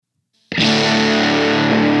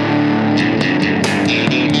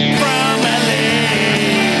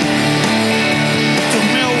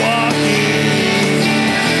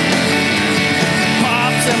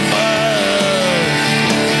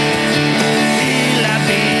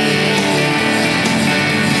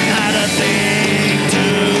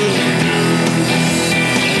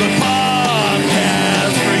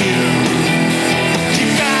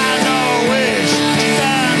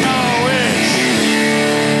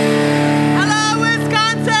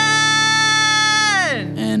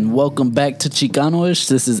and welcome back to Chicanoish.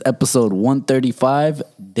 This is episode 135.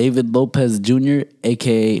 David Lopez Jr.,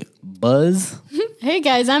 aka Buzz. Hey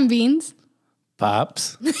guys, I'm Beans.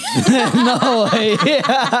 Pops. No,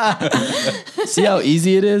 yeah. See how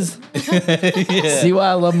easy it is? Yeah. See why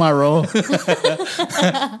I love my role?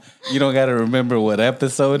 You don't got to remember what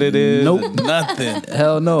episode it is. Nope. Nothing.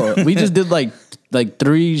 Hell no. We just did like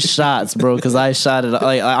 3 shots, bro, because I shot it.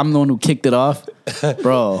 Like I'm the one who kicked it off.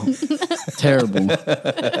 Bro, terrible.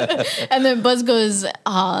 And then Buzz goes,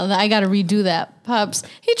 I gotta redo that. Pops,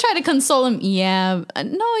 he tried to console him. Yeah, no,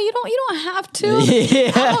 you don't have to.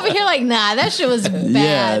 Yeah. I'm over here like, nah, that shit was bad.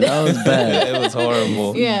 Yeah, that was bad. It was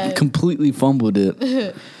horrible. Yeah. Completely fumbled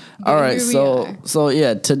it. All right, so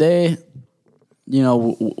yeah, today, you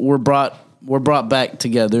know, we're brought back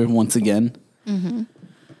together once again. Mm-hmm.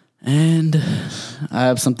 And I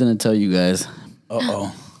have something to tell you guys.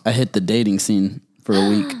 Uh-oh. I hit the dating scene for a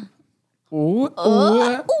week.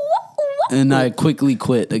 And I quickly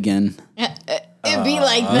quit again. It'd be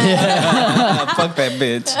like that. Fuck that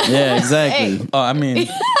bitch. Yeah, exactly. Hey. Oh, I mean,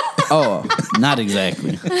 Not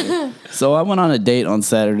exactly. So I went on a date on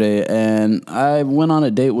Saturday, and I went on a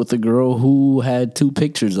date with a girl who had 2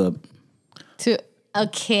 pictures up.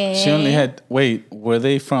 Okay. she only had, were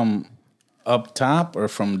they from up top or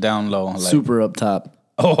from down low? Like, Super up top.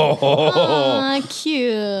 Aw,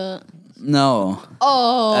 cute. No.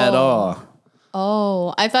 Oh. At all.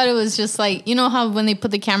 Oh, I thought it was just like, you know how when they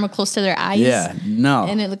put the camera close to their eyes? Yeah, no.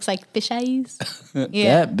 And it looks like fish eyes?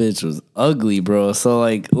 Yeah. That bitch was ugly, bro. So,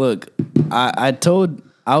 like, look, I told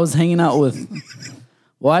my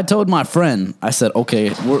friend, I said,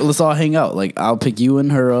 okay, let's all hang out. Like, I'll pick you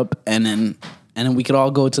and her up, and then we could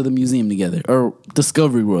all go to the museum together, or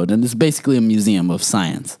Discovery World. And it's basically a museum of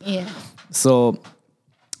science. Yeah. So,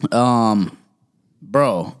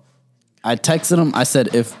 bro, I texted him. I said,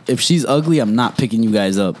 if she's ugly, I'm not picking you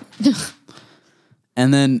guys up.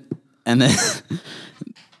 and then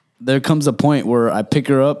there comes a point where I pick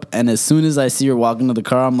her up, and as soon as I see her walking to the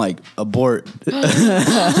car, I'm like, abort.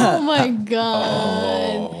 Oh my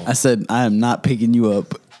God. I said, I am not picking you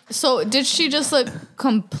up. So did she just look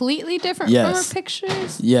completely different from Yes. her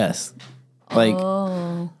pictures? Yes. Like,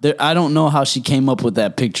 I don't know how she came up with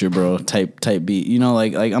that picture, bro. Type beat. You know,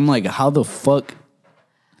 like I'm like, how the fuck?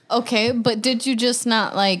 Okay, but did you just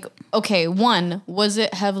not like, okay, one, was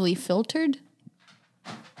it heavily filtered?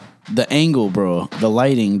 The angle, bro. The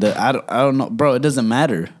lighting. I don't know, bro. It doesn't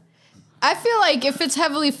matter. I feel like if it's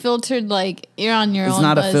heavily filtered, like you're on your own. It's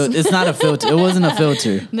not a filter. It wasn't a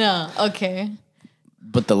filter. No, okay.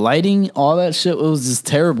 But the lighting, all that shit, it was just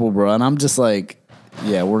terrible, bro. And I'm just like,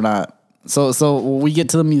 yeah, we're not. So we get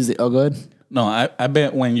to the music. Oh, go ahead. no, I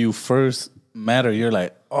bet when you first met her, you're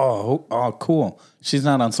like, oh, cool. She's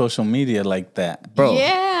not on social media like that. Bro,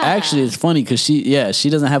 Yeah. actually, it's funny because she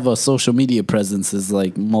doesn't have a social media presence as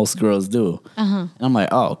like most girls do. And I'm like,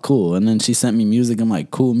 oh, cool. And then she sent me music. I'm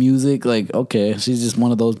like, cool music. Like, okay, she's just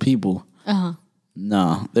one of those people.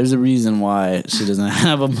 No, there's a reason why she doesn't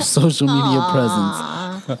have a social media presence.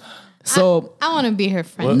 So I want to be her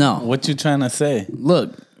friend. No. What you trying to say?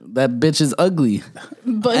 look, that bitch is ugly.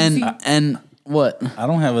 But And what? I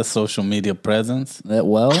don't have a social media presence. That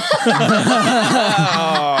well?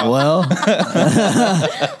 Well.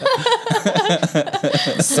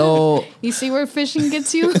 So you see where fishing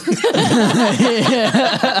gets you?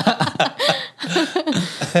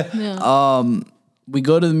 we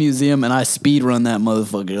go to the museum and I speed run that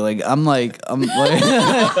motherfucker. I'm like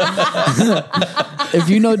if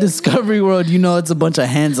you know Discovery World, you know it's a bunch of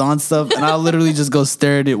hands-on stuff, and I'll literally just go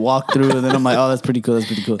stare at it, walk through, and then I'm like, oh, that's pretty cool.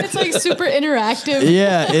 It's like super interactive.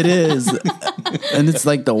 Yeah, it is. And it's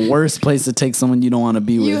like the worst place to take someone you don't want to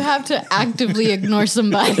be with. You have to actively ignore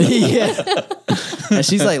somebody. Yeah. And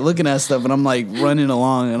she's like looking at stuff, and I'm like running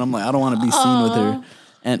along, and I'm like, I don't want to be seen with her.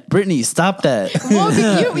 And Brittany, stop that. Well,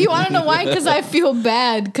 you want to know why? Because I feel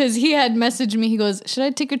bad. Because he had messaged me. He goes, should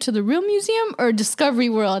I take her to the real museum or Discovery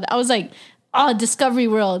World? I was like, Discovery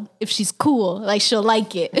World. If she's cool, like she'll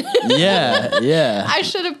like it. Yeah. I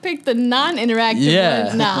should have picked the non-interactive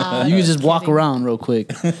one. Nah. You can just walk around real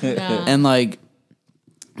quick. Nah. And like,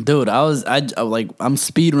 dude, I'm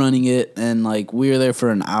speed running it, and like we were there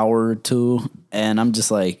for an hour or 2, and I'm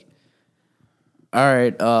just like, all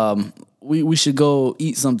right, we should go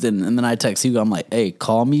eat something. And then I text Hugo, I'm like, hey,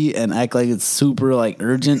 call me and act like it's super like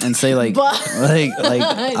urgent, and say like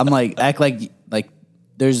I'm like, act like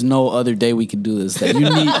there's no other day we can do this. That you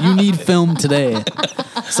need film today.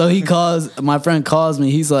 So my friend calls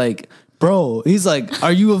me, he's like, bro,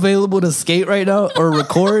 are you available to skate right now or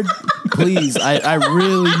record? Please, I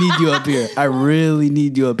really need you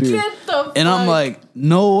up here. Get the And I'm like,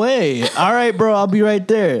 no way. All right, bro, I'll be right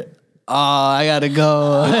there. Oh, I gotta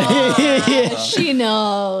go. She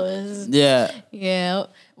knows. Yeah. Yeah.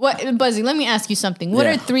 What, Buzzy? Let me ask you something. What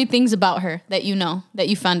Yeah. are 3 things about her that you know that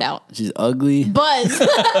you found out? She's ugly. Buzz.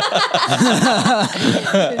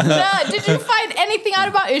 Did you find anything out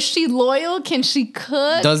about? Is she loyal? Can she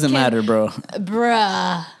cook? Doesn't matter, bro.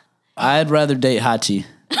 Bruh. I'd rather date Hachi.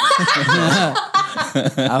 I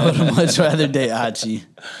would much rather date Hachi.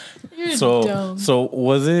 You're So dumb. so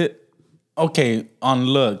was it okay on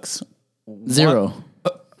looks? 0.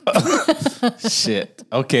 Shit.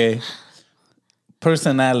 Okay.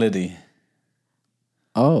 Personality.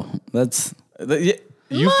 Oh, that's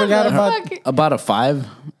You forgot about Motherfucker. about a 5.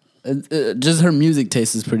 Just her music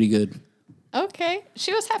taste is pretty good. Okay.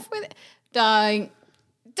 She was halfway there. Dog,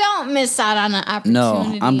 don't miss out on an No,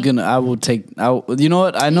 opportunity. I will take. You know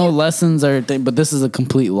what? I know lessons are a thing, but this is a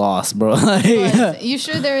complete loss, bro. But you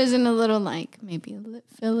sure there isn't a little, like, maybe a lip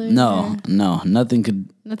filler? No, or no, nothing could.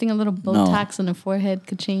 nothing a little Botox on her forehead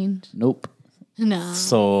could change? Nope. No.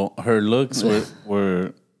 so her looks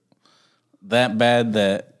were that bad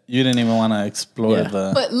that you didn't even want to explore Yeah.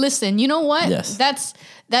 the But listen, you know what? Yes.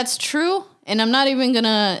 That's true. And I'm not even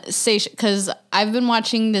gonna say because I've been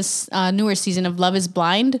watching this newer season of Love Is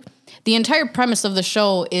Blind. The entire premise of the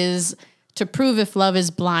show is to prove if love is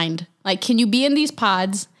blind. Like, can you be in these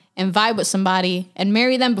pods and vibe with somebody and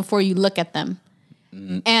marry them before you look at them?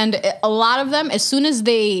 And a lot of them, as soon as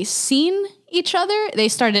they seen each other, they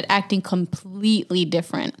started acting completely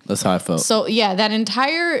different. That's how I felt. So yeah, that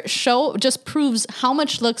entire show just proves how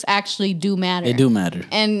much looks actually do matter. They do matter.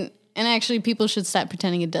 And actually people should stop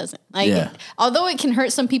pretending it doesn't. Like, Yeah. although it can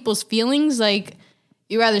hurt some people's feelings, like,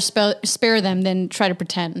 you rather spare them than try to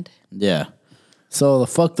pretend. Yeah. So the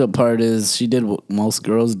fucked up part is she did what most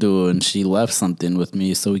girls do, and she left something with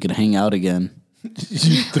me so we could hang out again.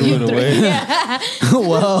 you threw it away.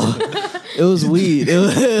 Well, it was weed.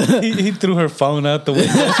 He threw her phone out the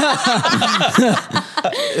window.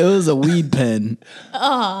 It was a weed pen.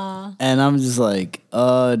 And I'm just like,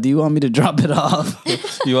 do you want me to drop it off?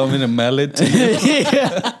 You want me to mail it to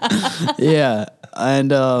you? Yeah.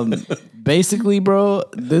 And basically, bro,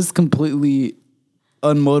 this completely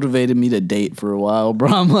unmotivated me to date for a while, bro.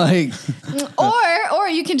 I'm like, Or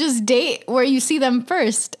you can just date where you see them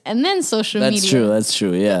first and then social that's media. true. That's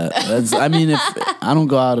true. Yeah. That's, I mean, if I don't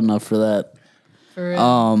go out enough for that. For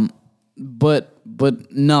real.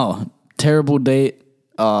 But no, terrible date.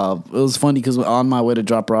 It was funny because on my way to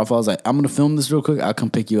drop her off, I was like, I'm gonna film this real quick. I'll come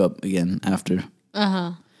pick you up again after.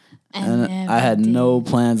 And I had no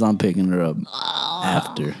plans on picking her up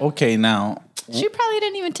after. Okay, now She probably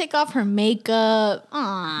didn't even take off her makeup.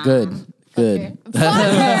 Aw. Good.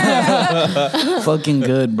 Fucking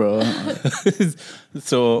good, bro.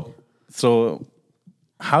 so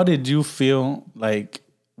how did you feel? Like,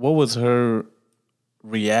 what was her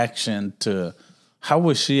reaction to? How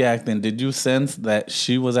was she acting? Did you sense that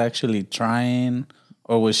she was actually trying,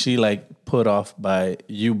 or was she like put off by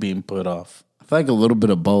you being put off? I feel like a little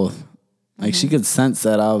bit of both. Like she could sense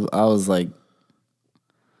that I was like,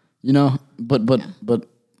 you know, but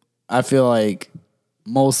I feel like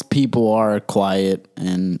most people are quiet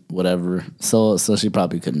and whatever. So she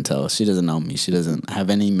probably couldn't tell. She doesn't know me. She doesn't have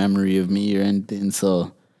any memory of me or anything.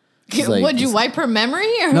 So she's like, Would you wipe her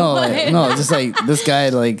memory or no, what? no, just like this guy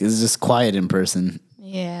like is just quiet in person,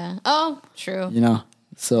 Yeah. Oh, true. you know.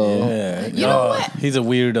 So Yeah, You know what? He's a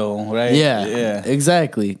weirdo, right? yeah,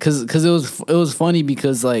 exactly. Cause it was funny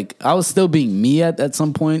because like I was still being me at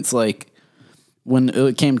some points. Like when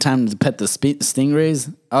it came time to pet the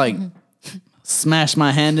stingrays, I like smashed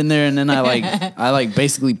my hand in there and then I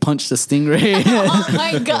basically punched the stingray Oh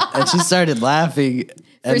my god. and she started laughing.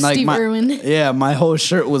 And For like Steve Irwin. Yeah, my whole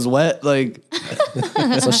shirt was wet. Like,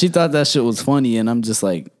 so she thought that shit was funny, and I'm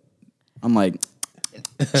like,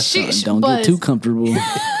 don't get too comfortable.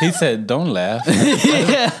 He said, "Don't laugh.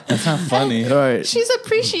 That's not funny." All right. She's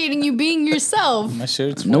appreciating you being yourself. My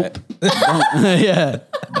shirt's Nope. wet. Don't. Yeah.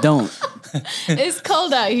 Don't. It's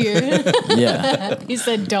cold out here. Yeah. He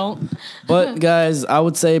said don't. But guys, I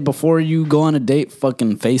would say before you go on a date,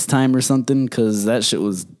 fucking FaceTime or something, because that shit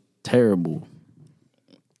was terrible.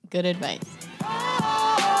 Good advice.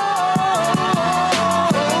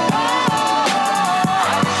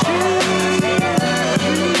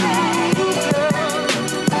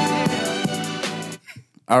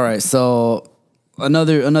 All right, so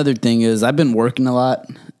another thing is I've been working a lot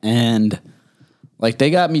and like they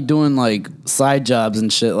got me doing like side jobs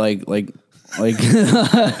and shit like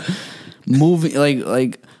moving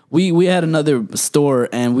like we had another store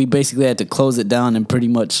and we basically had to close it down and pretty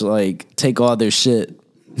much like take all their shit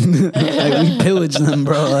Like we pillage them,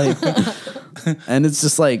 bro. Like, and it's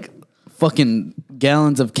just like fucking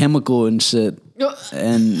gallons of chemical and shit,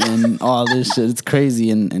 and all this shit. It's crazy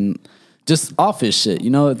and just office shit. You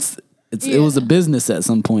know, it was a business at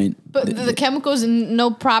some point. But the chemicals and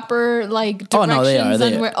no proper like directions. Oh no, they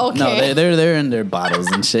are. Okay. No, they're in their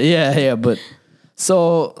bottles and shit. Yeah. But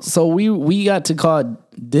so we got to call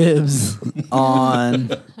dibs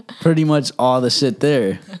on pretty much all the shit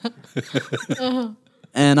there.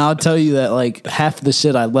 And I'll tell you that like half the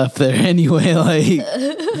shit I left there anyway. Like,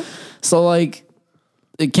 so like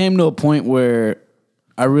it came to a point where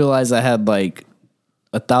I realized I had like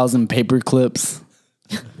 1,000 paper clips.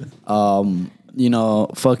 You know,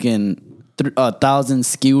 fucking 1,000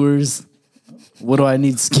 skewers. What do I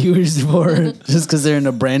need skewers for? Just because they're in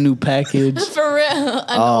a brand new package. For real,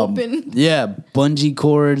 unopened. Yeah, bungee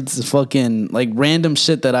cords, fucking like random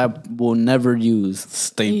shit that I will never use.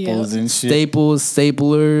 Staples and shit. Staples,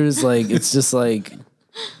 staplers, like it's just like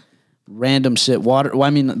random shit. Water. Well, I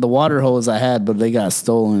mean, the water hose I had, but they got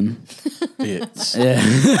stolen. Bitch. Yeah,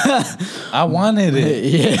 I wanted it.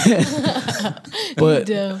 yeah. But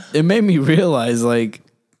it made me realize like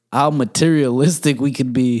how materialistic we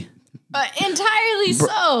could be. Entirely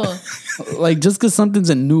so. Like just because something's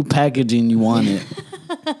in new packaging, you want it.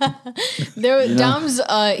 Dom's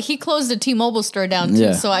he closed a T-Mobile store down too,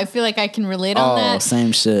 Yeah. so I feel like I can relate on Oh, that.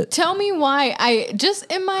 same shit. Tell me why I just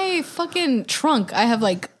in my fucking trunk I have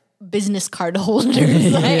like business card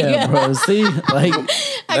holders. Like, Yeah, bro. See, like,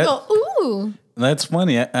 I go, ooh. That's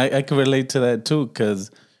funny. I can relate to that too,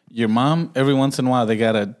 because your mom, every once in a while, they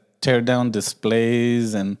gotta tear down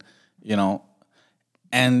displays and, you know,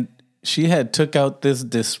 and she had took out this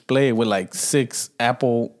display with like 6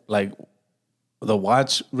 Apple, like the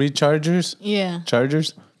watch rechargers. Yeah.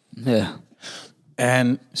 Chargers. yeah.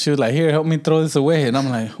 And she was like, here, help me throw this away. And I'm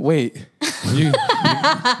like, wait,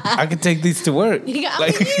 I can take these to work. You got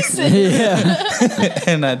Like, me using. Yeah.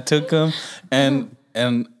 and I took them and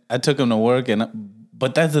I took them to work.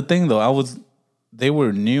 But that's the thing though. They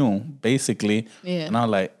were new basically. Yeah. And I was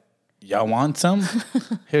like, y'all want some?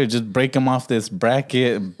 Here, just break them off this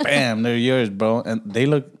bracket. Bam, they're yours, bro. And they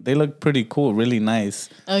look pretty cool, really nice.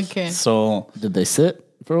 Okay. So Did they sit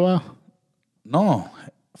for a while? no,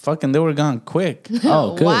 fucking, they were gone quick.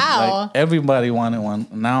 Oh, good. Wow. Like everybody wanted one.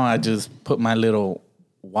 Now I just put my little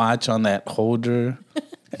watch on that holder,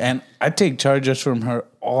 and I take chargers from her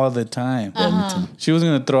all the time. She was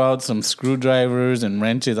gonna throw out some screwdrivers and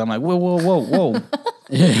wrenches. I'm like, whoa.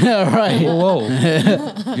 Yeah, right. Whoa.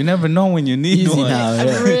 You never know when you need Easy one. now.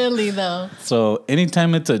 Yeah. Really though. So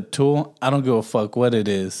anytime it's a tool, I don't give a fuck what it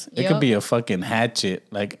is. It could Yep. be a fucking hatchet.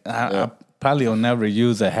 Like I probably will never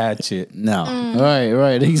use a hatchet. No.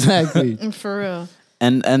 Right. Exactly. For real.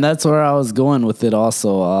 and that's where I was going with it.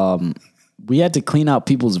 Also, we had to clean out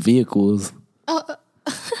people's vehicles.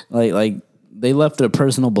 like they left their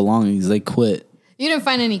personal belongings. They quit. You didn't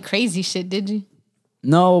find any crazy shit, did you?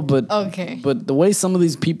 No, but Okay. But the way some of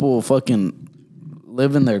these people fucking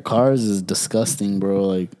live in their cars is disgusting, bro.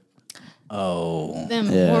 Like,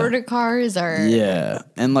 Them Yeah. hoarder cars are yeah,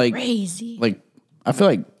 and like crazy. I feel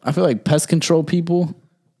like pest control people.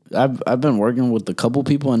 I've been working with a couple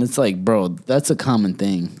people, and it's like, bro, that's a common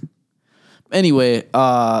thing. Anyway,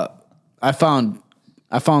 I found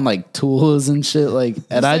like tools and shit, like,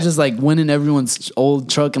 and I just like went in everyone's old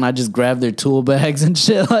truck and I just grabbed their tool bags and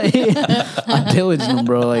shit. Like, I pillaged them,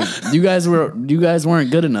 bro. Like, you guys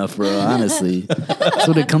weren't good enough, bro. Honestly, that's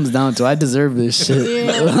what it comes down to. I deserve this shit.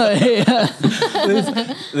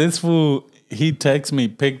 This fool, he texts me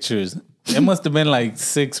pictures. It must have been like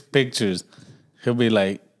 6 pictures. He'll be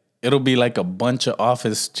like, it'll be like a bunch of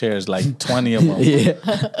office chairs, like 20 of them. Yeah.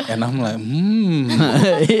 And I'm like,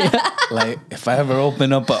 like if I ever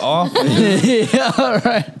open up an office. Yeah, all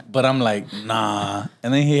right. But I'm like, nah.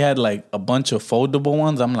 And then he had like a bunch of foldable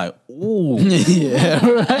ones. I'm like, ooh. Yeah,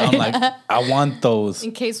 right. I'm like, I want those.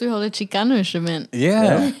 In case we hold a Chicano instrument.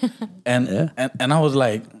 Yeah. And I was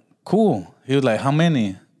like, cool. He was like, how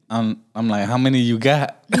many? I'm like, how many you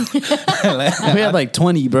got? We had like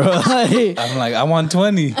 20, bro. Like, I'm like, I want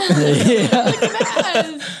 20.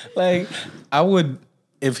 Like, I would,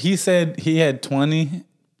 if he said he had 20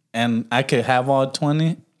 and I could have all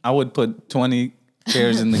 20, I would put 20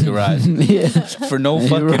 chairs in the garage for no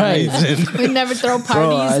fucking right. reason. We never throw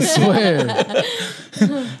bro, I parties. swear.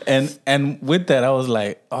 And with that, I was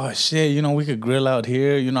like, oh shit, we could grill out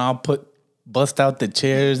here. I'll bust out the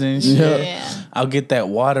chairs and shit. Yeah. I'll get that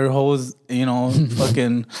water hose,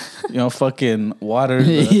 fucking water.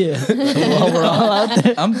 Yeah. While we're all out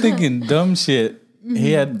there. I'm thinking dumb shit.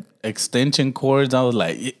 He had extension cords. I was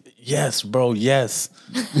like, yes, bro, yes.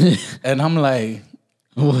 And I'm like,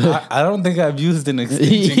 I don't think I've used an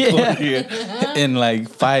extension Yeah. cord here in like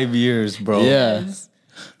 5 years, bro. Yeah.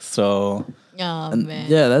 So Oh man.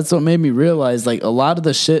 Yeah, that's what made me realize like a lot of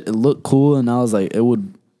the shit it looked cool, and I was like, it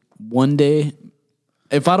would one day.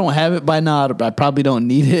 If I don't have it by now, I probably don't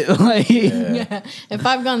need it. Like, yeah, If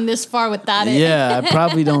I've gone this far without it, I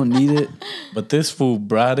probably don't need it. but this fool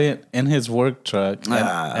brought it in his work truck,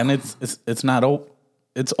 and it's not open.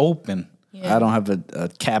 It's open. Yeah. I don't have a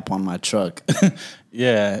cap on my truck.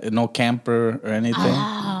 Yeah, no camper or anything.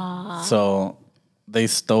 So they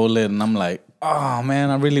stole it, and I'm like, oh man,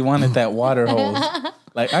 I really wanted that water hose.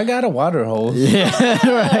 Like I got a water hose,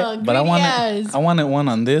 Oh, but I greedy wanted one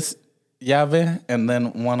on this llave and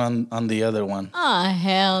then one on the other one, Oh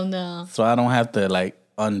hell no. so I don't have to like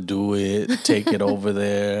undo it, take it over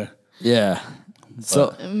there. Yeah.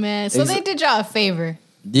 So Man, so they did y'all a favor.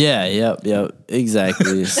 yeah, yep,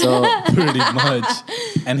 exactly. So Pretty much.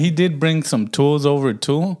 And he did bring some tools over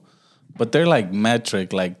too, but they're like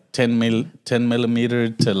metric, like 10 millimeter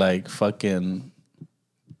to like fucking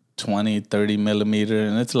 20, 30 millimeter.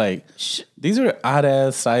 And it's like, these are odd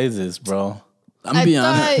ass sizes, bro. I being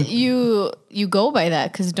thought honest. you go by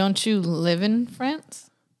that because don't you live in France?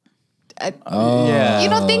 Yeah. You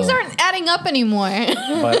know, things aren't adding up anymore.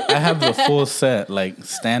 But I have the full set, like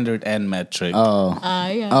standard and metric.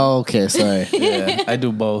 Yeah. Oh, okay, sorry. Yeah, I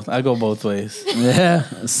do both. I go both ways. Yeah.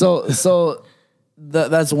 So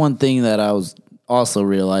that's one thing that I was also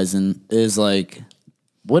realizing is like,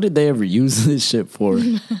 what did they ever use this shit for?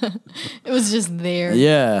 It was just there,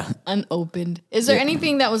 Yeah. unopened. Is there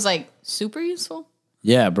anything that was like super useful?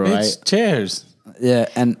 Yeah, bro. It's chairs. Yeah,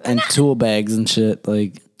 and tool bags and shit.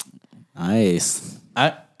 Like, nice.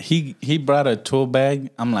 He brought a tool bag.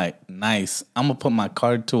 I'm like, nice. I'm gonna put my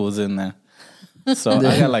card tools in there. So I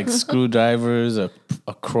got like screwdrivers, a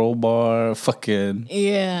crowbar, fucking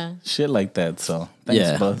Yeah. shit like that. So thanks,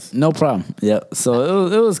 Yeah, Buzz. no problem. Yeah, so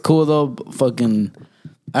it was cool though. Fucking,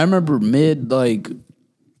 I remember mid like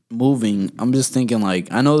moving. I'm just thinking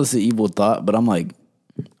like, I know this is an evil thought, but I'm like,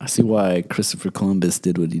 I see why Christopher Columbus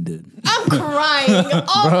did what he did. I'm crying.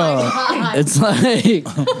 Oh my god. It's like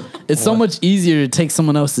it's so much easier to take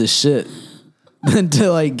someone else's shit than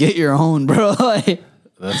to like get your own, bro. Like,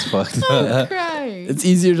 That's fucked I'm up. crying. it's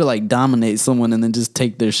easier to like dominate someone and then just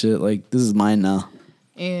take their shit. Like, this is mine now,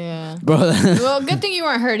 Yeah. bro. Well, good thing you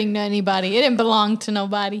weren't hurting anybody. It didn't belong to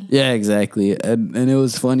nobody. Yeah, exactly. And it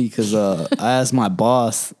was funny because I asked my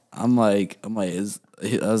boss. I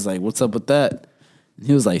was like, "What's up with that?" And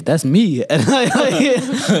he was like, "That's me." And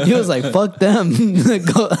he was like, "Fuck them."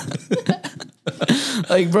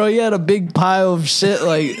 Like, bro, you had a big pile of shit.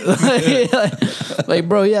 Like,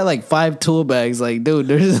 bro, you had like 5 tool bags. Like, dude,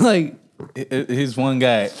 there's like, He's one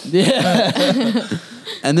guy. yeah.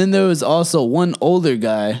 And then there was also one older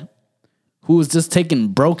guy who was just taking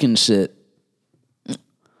broken shit.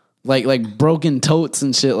 Like broken totes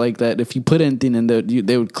and shit like that. If you put anything in there,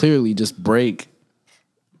 they would clearly just break.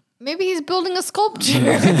 Maybe he's building a sculpture.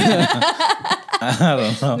 I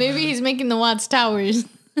don't know. Maybe he's making the Watts Towers.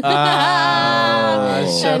 Shut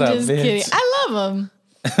I'm up, just bitch. kidding. I love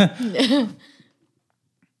him.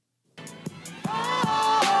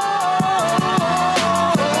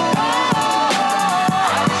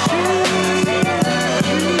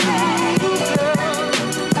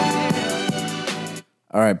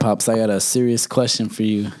 All right, Pops, I got a serious question for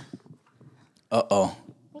you. Uh-oh.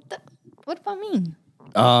 What about me?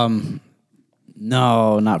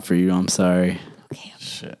 No, not for you. I'm sorry. Okay.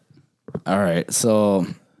 Shit. All right, so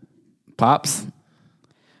Pops,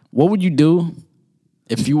 what would you do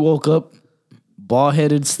if you woke up bald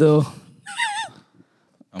headed still,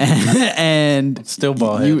 and Still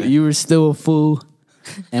bald-headed. you were still a fool,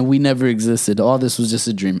 and we never existed? All this was just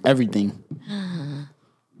a dream. Everything,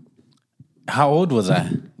 How old was I?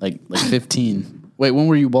 like 15. Wait, when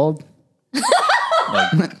were you bald?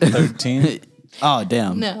 Like 13? Oh,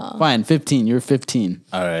 damn. No. Fine, 15. You're 15.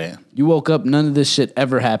 All right. You woke up, none of this shit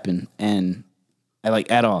ever happened, and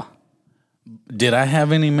at all. Did I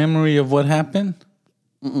have any memory of what happened?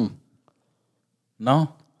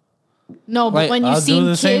 No? No, but Like, when you I'll do seen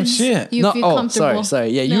the same kids, shit. you feel comfortable. sorry.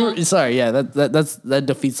 Yeah, No. you were sorry. Yeah, that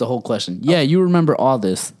defeats the whole question. Yeah, you remember all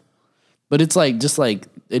this, but it's like just like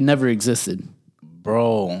it never existed.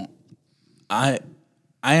 Bro, I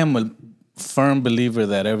am a firm believer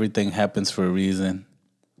that everything happens for a reason.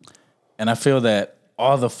 And I feel that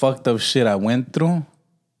all the fucked up shit I went through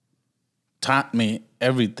taught me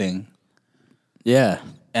everything. Yeah.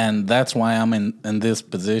 And that's why I'm in this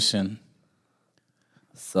position.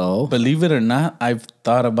 So Believe it or not, I've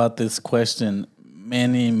thought about this question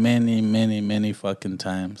many, many, many, many fucking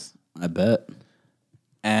times. I bet.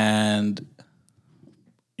 And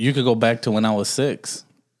you could go back to when I was 6.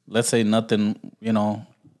 Let's say nothing,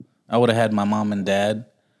 I would have had my mom and dad.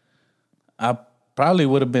 I probably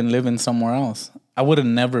would have been living somewhere else. I would have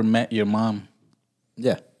never met your mom.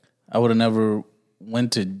 Yeah. I would have never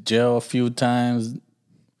went to jail a few times.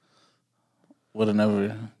 Would have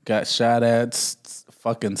never got shot at,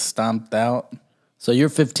 fucking stomped out. So you're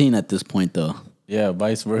 15 at this point, though. Yeah,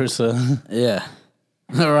 vice versa. Yeah.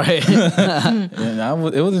 All right. And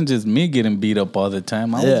it wasn't just me getting beat up all the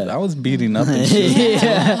time. I was beating up and shit.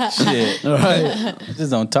 Shit. All right.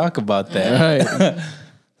 Just don't talk about that. All right.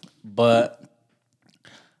 But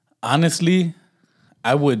honestly,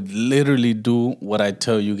 I would literally do what I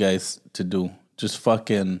tell you guys to do. Just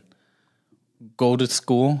fucking go to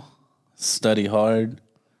school, study hard,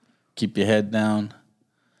 keep your head down.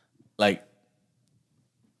 Like,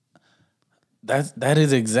 that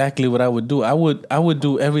is exactly what I would do. I would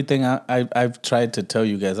do everything I've tried to tell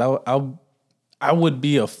you guys. I would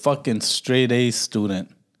be a fucking straight A student.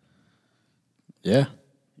 Yeah.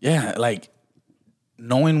 Yeah, like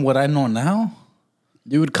knowing what I know now,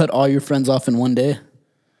 You would cut all your friends off in one day.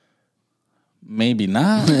 maybe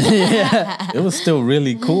not. It was still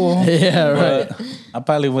really cool. Yeah, right. But I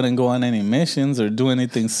probably wouldn't go on any missions or do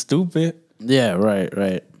anything stupid. Yeah,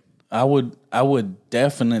 right. I would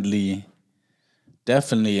definitely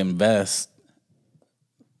invest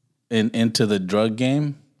into the drug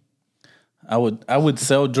game. I would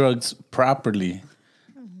sell drugs properly.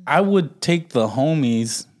 I would take the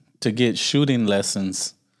homies to get shooting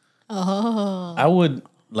lessons. Oh. I would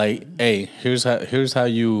hey, here's how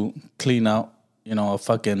you clean out, a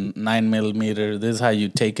fucking 9mm. This is how you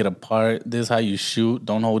take it apart. This is how you shoot.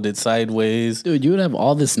 Don't hold it sideways. Dude, you would have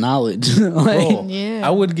all this knowledge. Bro, Yeah. I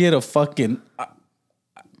would get a fucking...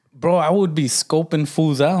 Bro, I would be scoping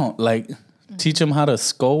fools out. Like, teach them how to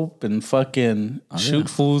scope and fucking shoot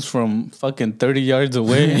fools from fucking 30 yards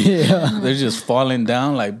away. They're just falling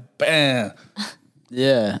down like, bam.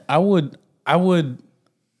 Yeah. I would...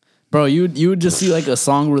 Bro, you would just see like a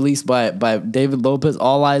song released by David Lopez,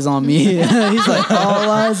 All Eyes on Me. He's like, all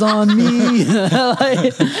eyes on me.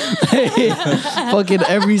 Like, fucking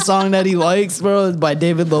every song that he likes, bro, is by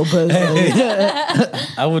David Lopez.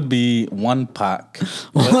 I would be one Pac.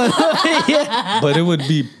 But it would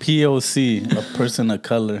be POC, a person of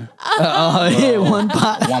color. Yeah, one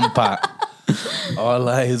pot. One Pac. All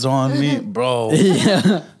eyes on me. Bro.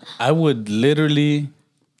 Yeah. I would literally...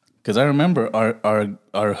 Because I remember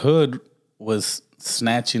our hood was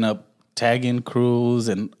snatching up tagging crews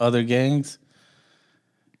and other gangs.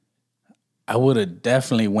 I would have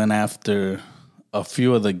definitely went after a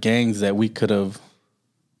few of the gangs that we could have,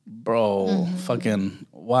 fucking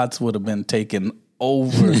Watts would have been taken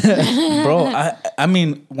over. Bro, I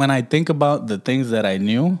mean, when I think about the things that I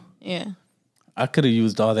knew, Yeah. I could have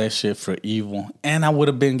used all that shit for evil. And I would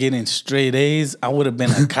have been getting straight A's. I would have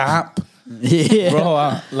been a cop. Yeah.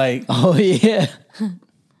 Bro, Oh, yeah.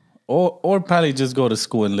 or probably just go to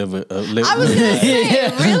school and live. I was gonna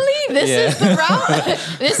say, really? This is the route.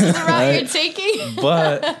 This is the route you're taking.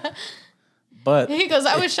 But He goes,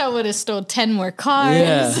 I wish I would have stole 10 more cars.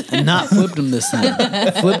 Yeah. And not flipped them this time.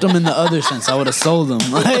 Flipped them in the other sense. I would have sold them.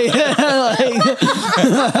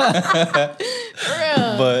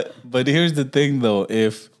 but here's the thing though.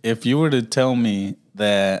 If you were to tell me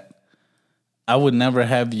that I would never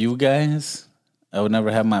have you guys, I would never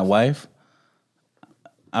have my wife,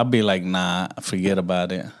 I'd be like, nah, forget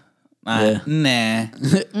about it. Nah.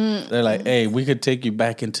 They're like, hey, we could take you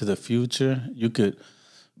back into the future. You could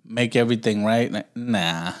make everything right. Like,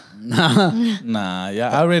 nah. Yeah,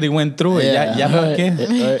 I already went through it.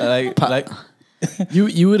 Yeah. Like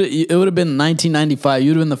You would it would have been 1995.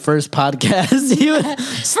 You'd have been the first podcast. You would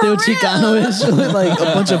still Chicano-ish with like a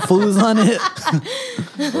bunch of fools on it.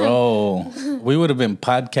 bro, we would have been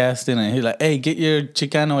podcasting and he's like, hey, get your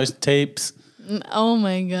Chicano-ish tapes. Oh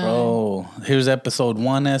my God. Bro, here's episode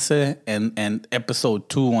 1 essay and episode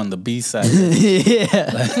 2 on the B side. Yeah.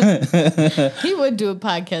 He would do a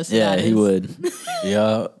podcast. Yeah, about he this. would.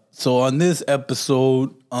 Yeah. So on this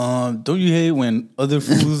episode, don't you hate when other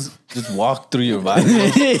fools just walk through your vibe?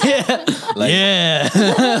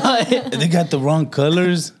 They got the wrong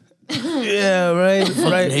colors. Yeah, right.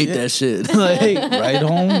 I hate that shit. Like, Right,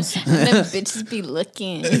 Holmes? Them bitches be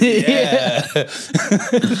looking.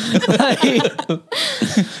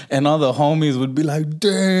 And all the homies would be like,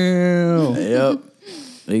 damn. yep.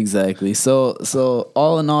 Exactly. So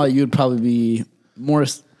all in all, you'd probably be more.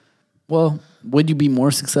 Well, would you be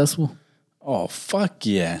more successful? Oh, fuck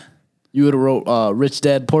yeah. You would have wrote Rich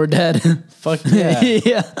Dad, Poor Dad. Fuck yeah.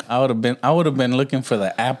 Yeah. I would have been looking for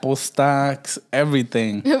the Apple stocks,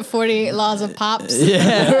 everything. 48 Laws of Pops. What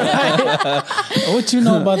you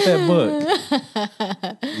know about that book?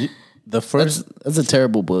 The first That's a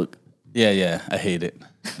terrible book. Yeah, I hate it.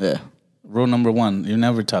 Yeah. Rule number 1, you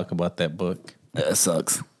never talk about that book. That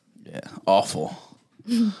sucks. Yeah, awful.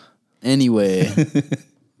 Anyway.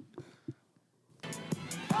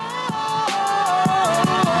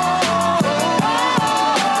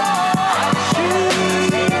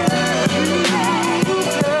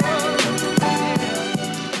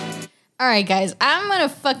 All right, guys, I'm going to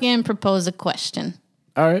fucking propose a question.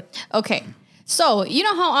 All right. Okay. So, you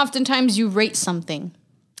know how oftentimes you rate something,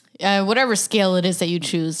 whatever scale it is that you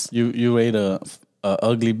choose. You rate a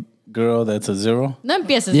ugly girl that's a 0? No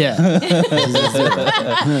empieces. Yeah.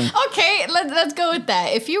 Okay, let's go with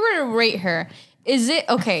that. If you were to rate her, is it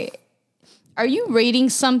okay? Are you rating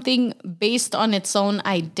something based on its own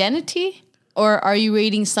identity, or are you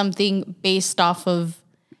rating something based off of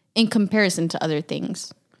in comparison to other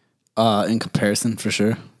things? In comparison, for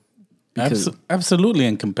sure. Absolutely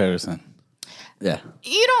in comparison. Yeah.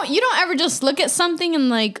 You don't ever just look at something and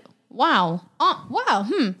like, on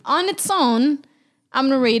its own, I'm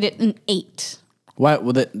gonna rate it an 8. Why?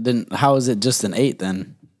 Well, then how is it just an 8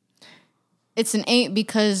 then? It's an 8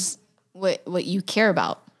 because what you care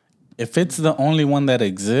about. If it's the only one that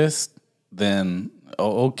exists, then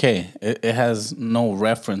okay, it has no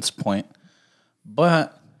reference point.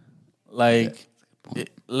 But like,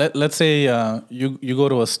 let's say you go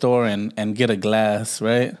to a store and get a glass,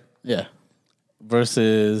 right? Yeah.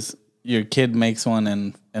 Versus your kid makes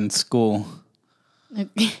one in school.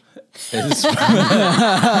 It's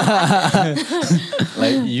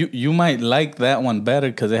like you might like that one better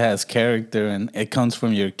because it has character and it comes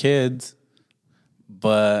from your kids.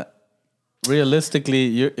 But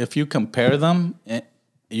realistically, if you compare them,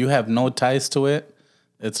 you have no ties to it.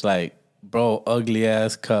 It's like, bro, ugly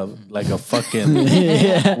ass cup, like a fucking.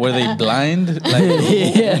 Were they blind? Like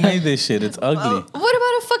who made this shit? It's ugly. What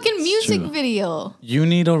about a fucking music video? You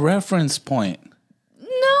need a reference point.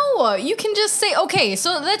 No, you can just say, okay,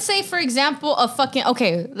 so let's say, for example,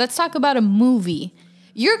 let's talk about a movie.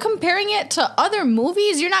 You're comparing it to other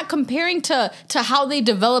movies. You're not comparing to how they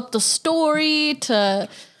developed the story, to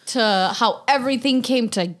how everything came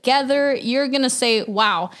together. You're going to say,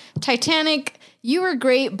 wow, Titanic, you were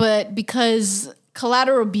great, but because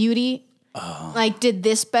Collateral Beauty did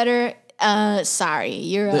this better, sorry.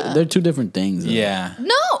 You're They're two different things. Yeah.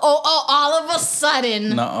 No, all of a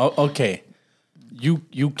sudden. No, okay.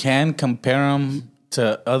 You can compare them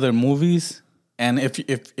to other movies, and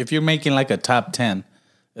if you're making like a top 10,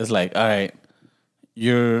 it's like, all right,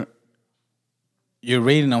 you're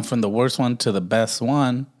rating them from the worst one to the best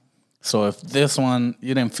one. So if this one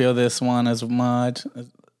you didn't feel this one as much,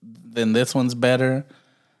 then this one's better.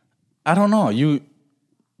 I don't know.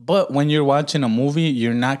 But when you're watching a movie,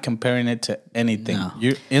 you're not comparing it to anything. No.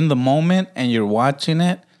 You're in the moment and you're watching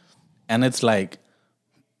it, and it's like,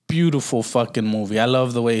 beautiful fucking movie. I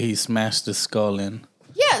love the way he smashed the skull in.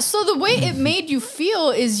 Yeah, so the way it made you feel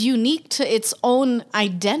is unique to its own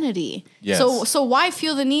identity. Yes. So why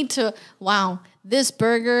feel the need to, wow, this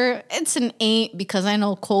burger, it's an 8 because I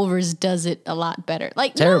know Culver's does it a lot better.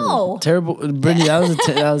 Like, terrible. No. Terrible. Brittany, that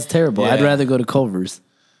was terrible. Yeah. I'd rather go to Culver's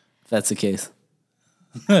if that's the case.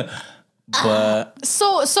 But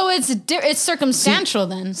So it's circumstantial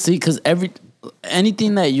then. See, because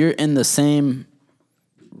anything that you're in the same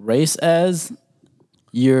race as,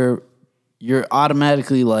 you're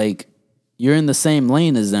automatically like, you're in the same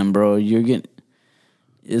lane as them, bro. You're getting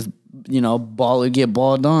get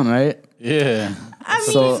balled on, right? yeah.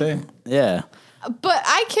 I mean, yeah. But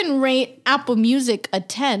I can rate Apple Music a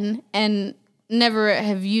 10 and never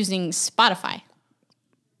have using Spotify.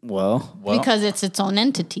 Well, Because it's its own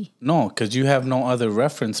entity. No, because you have no other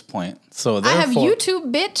reference point. So I have therefore,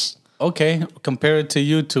 YouTube, bitch. Okay, compare it to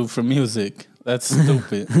YouTube for music. That's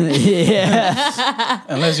stupid. yeah.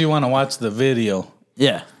 Unless you want to watch the video.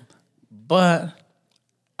 Yeah. But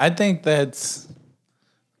I think that's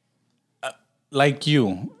like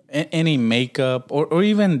you. Any makeup or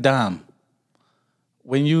even Dom.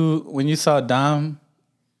 When you saw Dom,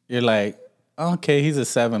 you're like, okay, he's a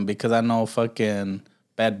 7 because I know fucking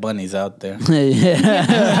Bad Bunny's out there.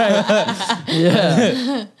 yeah.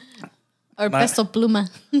 Yeah. Or Peso Pluma.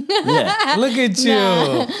 Yeah. Look at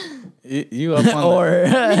you. You up on Or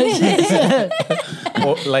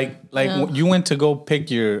or like you went to go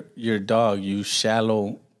pick your dog, you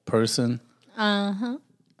shallow person. Why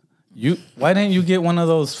didn't you get one of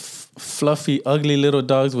those fluffy, ugly little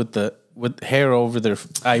dogs with the with hair over their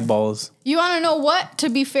eyeballs. You want to know what? To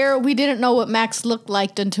be fair, we didn't know what Max looked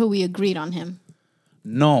like until we agreed on him.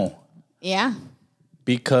 No, Yeah.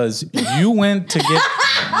 because you went to get.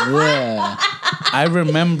 Yeah. I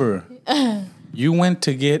remember you went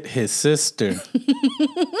to get his sister.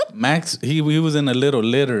 Max, he was in a little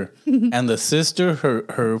litter, and the sister,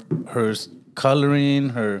 her coloring,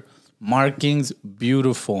 her markings,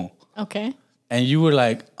 beautiful. Okay. And you were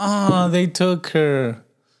like, "Oh, they took her.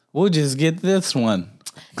 We'll just get this one."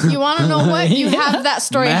 You want to know what? You have that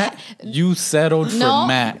story. Matt, you settled No, for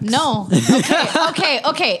Max. no.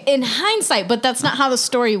 Okay. In hindsight, but that's not how the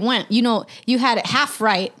story went. You know, you had it half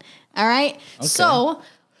right. All right. So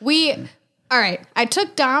all right. I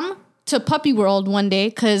took Dom to Puppy World one day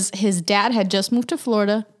because his dad had just moved to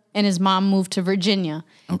Florida and his mom moved to Virginia.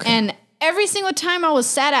 Okay. And every single time I was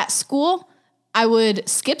sat at school, I would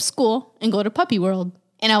skip school and go to Puppy World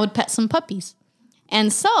and I would pet some puppies.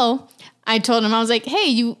 And so I told him, I was like, hey,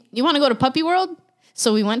 you want to go to Puppy World?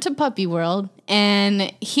 So we went to Puppy World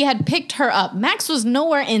and he had picked her up. Max was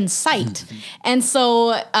nowhere in sight. And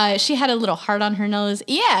so she had a little heart on her nose.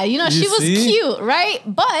 Yeah, she was cute, right?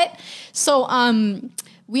 But so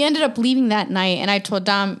we ended up leaving that night and I told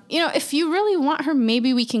Dom, if you really want her,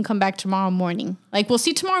 maybe we can come back tomorrow morning. Like, we'll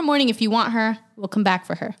see tomorrow morning. If you want her, we'll come back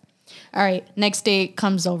for her. All right, next day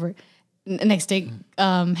comes over. Next day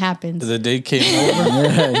happens. The day came over.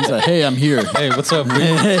 Yeah, he's like, hey, I'm here. Hey, what's up, dude?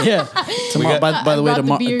 Yeah. Tomorrow, by the way,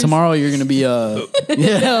 brought the beers. tomorrow you're gonna be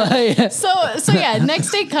yeah. So yeah,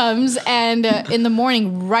 next day comes and in the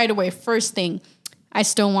morning, right away, first thing, I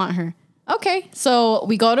still want her. Okay, so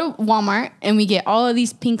we go to Walmart and we get all of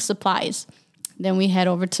these pink supplies. Then we head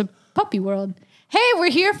over to Puppy World. Hey,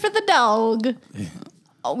 we're here for the dog.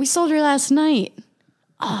 Oh, we sold her last night.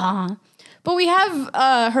 But we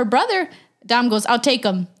have her brother. Dom goes, I'll take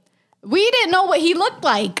him. We didn't know what he looked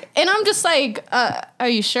like. And I'm just like, are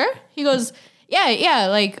you sure? He goes, yeah,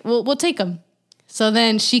 like, we'll take him. So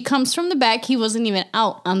then she comes from the back. He wasn't even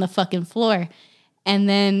out on the fucking floor. And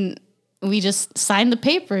then we just signed the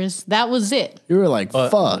papers. That was it. You were like,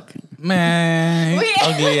 fuck. Man,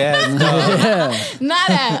 ugly ass dog. Yeah. Not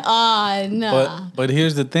at all, no. But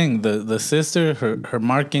here's the thing: the sister, her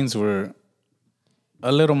markings were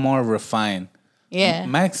a little more refined. Yeah.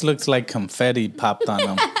 Max looks like confetti popped on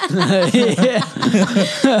him.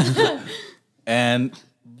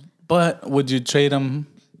 But would you trade him?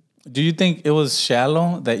 Do you think it was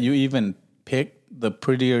shallow that you even picked the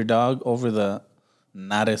prettier dog over the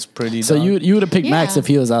not as pretty So dog? you would have picked Max Yeah. if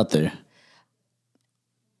he was out there.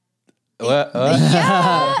 Yeah,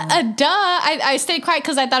 duh. I stayed quiet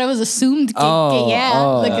because I thought it was assumed. Look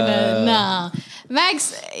at that. No.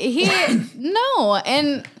 Max, no.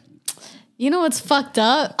 And you know what's fucked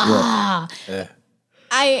up? I'm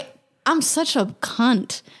such a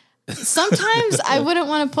cunt. Sometimes I wouldn't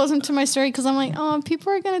want to post him to my story because I'm like, oh,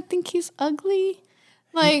 people are going to think he's ugly.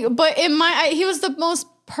 Like, but in he was the most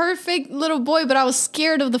perfect little boy, but I was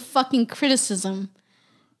scared of the fucking criticism.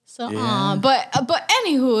 So, but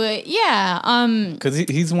anywho, yeah. Because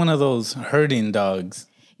he's one of those herding dogs.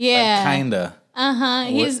 Yeah. Like, kinda.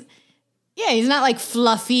 He's not like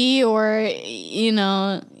fluffy or,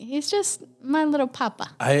 he's just my little papa.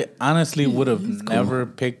 I honestly would have never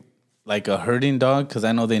picked like a herding dog because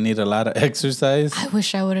I know they need a lot of exercise. I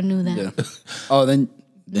wish I would have knew that. Yeah. Oh, then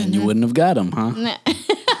you wouldn't have got him, huh?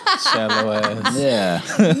 Shallow ass. Yeah.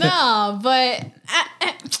 No, but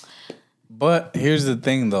But here's the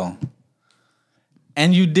thing though.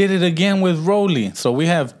 And you did it again with Rolly. So we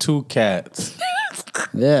have 2 cats.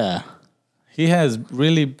 Yeah. He has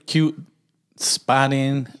really cute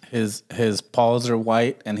spotting. His paws are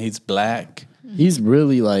white and he's black. He's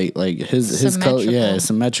really like his color. Yeah, Symmetrical.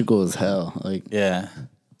 symmetrical as hell. Like, Yeah.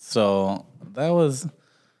 So that was,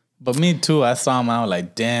 but me too. I saw him out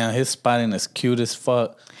like, damn, his spotting is cute as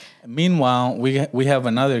fuck. Meanwhile, we have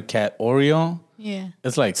another cat, Oreo. yeah.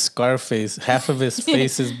 It's like Scarface. Half of his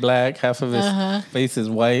face is black, half of his face is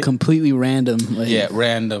white. completely random. Like, Yeah,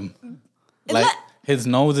 random. Like his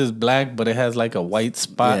nose is black, but it has like a white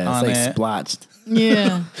spot yeah, on it's it. like splotched.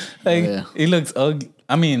 Yeah. Like Yeah. he looks ugly.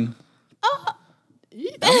 I mean,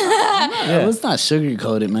 Yeah, let's not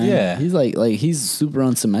sugarcoat it, man. Yeah. He's like he's super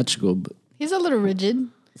unsymmetrical. But He's a little rigid.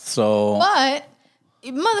 so But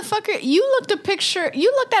motherfucker, you looked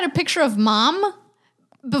at a picture of mom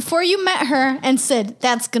before you met her and said,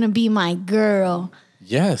 that's gonna be my girl.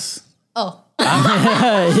 yes. Oh.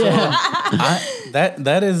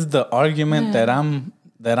 That is the argument that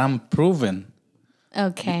I'm proving.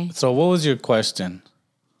 Okay. So what was your question?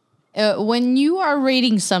 When you are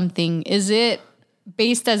rating something, is it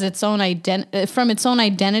based as its own from its own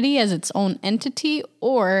identity as its own entity,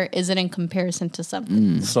 or is it in comparison to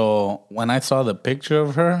something? So when I saw the picture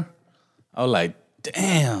of her, I was like,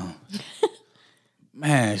 damn.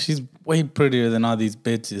 Man, she's way prettier than all these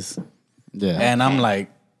bitches. Yeah. And I'm like,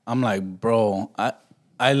 bro,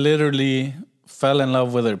 I literally fell in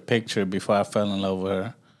love with her picture before I fell in love with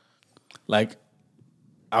her. Like,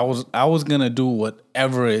 I was gonna do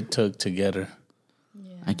whatever it took to get her.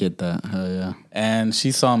 I get that. Hell yeah. And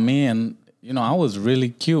she saw me, and I was really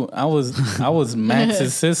cute. I was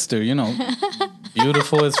Max's sister.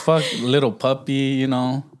 Beautiful as fuck, little puppy.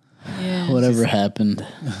 Yeah. Whatever happened.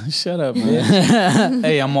 Shut up, man.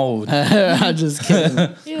 Hey, I'm old. I'm just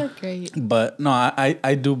kidding. You look great. But no,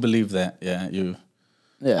 I do believe that. Yeah,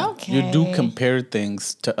 Yeah. Okay. you do compare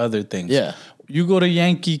things to other things. Yeah. You go to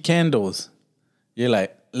Yankee Candles. You're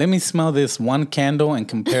like, let me smell this one candle and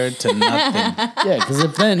compare it to nothing. Yeah, because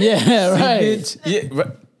if then, yeah, right. Bitch, yeah,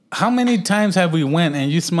 how many times have we went and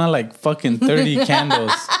you smell like fucking 30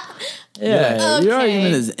 candles? Yeah, your Okay.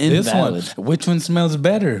 argument is This one, invalid. which one smells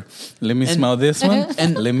better? Let me smell this one,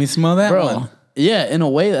 and let me smell that Bro, one. yeah, in a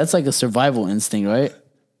way, that's like a survival instinct, right?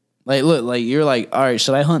 Like, look, like you're like, all right,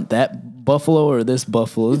 should I hunt that buffalo or this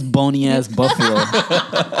buffalo? This bony ass buffalo.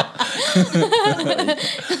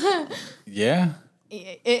 Yeah.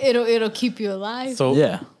 It'll keep you alive. So,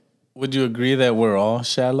 Yeah. would you agree that we're all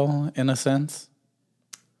shallow in a sense?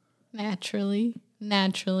 Naturally.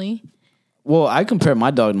 Well, I compare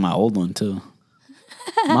my dog to my old one too.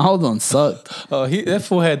 My old one sucked. Oh, that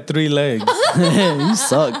fool had 3 legs. He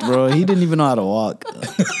sucked, bro. He didn't even know how to walk.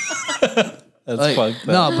 That's Like, fucked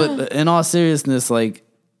up. no, but in all seriousness, like,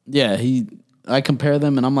 yeah, I compare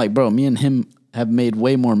them and I'm like, bro, me and him have made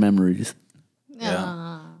way more memories.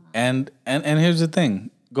 Yeah. And here's the thing.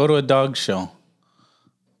 Go to a dog show.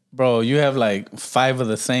 Bro, you have like 5 of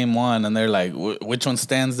the same one and they're like, which one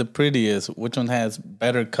stands the prettiest? Which one has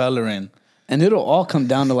better coloring? And it'll all come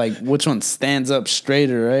down to like which one stands up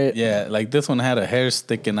straighter, right? Yeah, like this one had a hair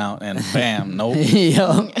sticking out and bam, nope.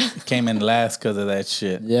 Yeah. Came in last because of that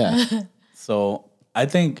shit. Yeah. So I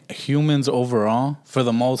think humans overall, for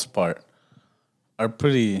the most part, are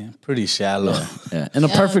pretty shallow. Yeah. In a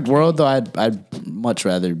perfect world, though, I'd much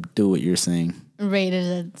rather do what you're saying. Rated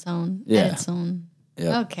at its own. Yeah. At its own.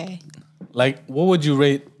 Yeah. Okay. Like, what would you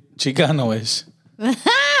rate Chicano-ish?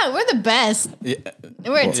 We're the best. Yeah,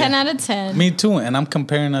 We're a 10 out of 10. me too, and I'm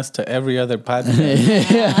comparing us to every other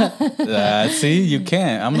podcast. See, you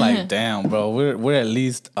can't. I'm like, damn, bro, we're at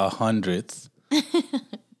least 100th.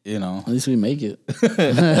 At least we make it.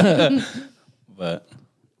 But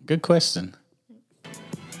good question.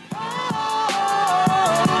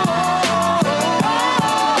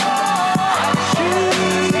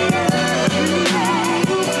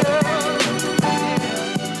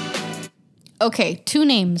 Okay, 2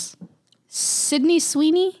 names. Sydney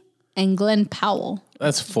Sweeney and Glenn Powell.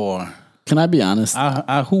 That's 4. Can I be honest?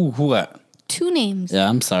 Who what? 2 names. Yeah,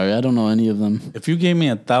 I'm sorry. I don't know any of them. If you gave me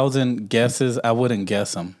 1,000 guesses, I wouldn't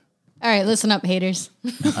guess them. All right, listen up, haters.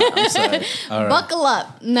 I'm sorry. All right. Buckle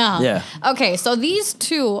up. No. Yeah. Okay, so these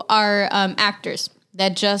 2 are actors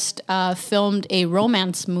that just filmed a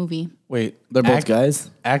romance movie. Wait, They're both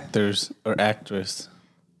guys? Actors or actress?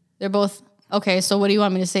 They're both. Okay, so what do you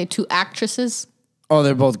want me to say? 2 actresses? Oh,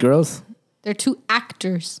 they're both girls? They're 2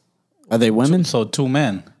 actors. Are they women? So 2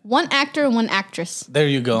 men. 1 actor and 1 actress. There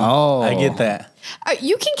you go. Oh. I get that.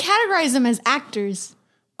 You can categorize them as actors.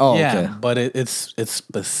 Oh, Yeah, okay. but it's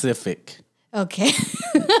specific. Okay.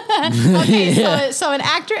 Okay, so an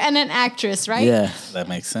actor and an actress, right? Yeah. That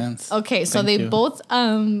makes sense. Okay, so Thank they you. both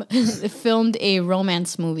filmed a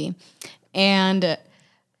romance movie, and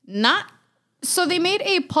so they made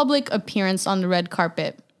a public appearance on the red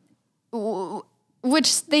carpet,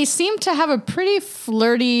 which they seem to have a pretty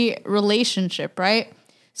flirty relationship, right?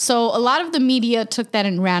 So a lot of the media took that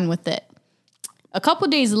and ran with it. A couple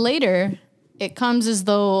days later, it comes as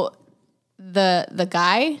though the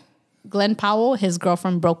guy, Glenn Powell, his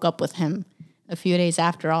girlfriend broke up with him a few days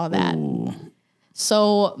after all that. Ooh.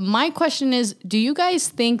 So my question is, do you guys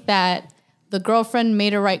think that the girlfriend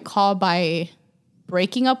made a right call by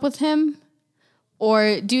breaking up with him?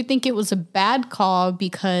 Or do you think it was a bad call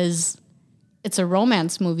because it's a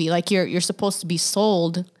romance movie? Like you're supposed to be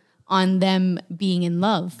sold on them being in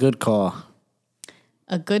love. Good call.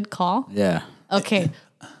 A good call? Yeah. Okay.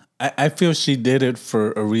 I feel she did it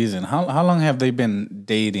for a reason. How long have they been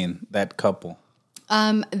dating, that couple?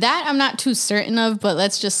 That I'm not too certain of, but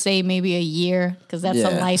let's just say maybe a year because that's Yeah.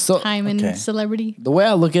 a lifetime Okay. in celebrity. The way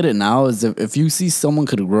I look at it now is if you see someone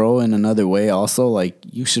could grow in another way also, like,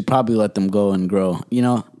 you should probably let them go and grow, you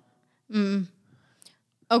know?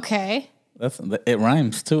 Okay. It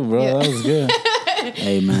rhymes too, bro. Yeah. That was good.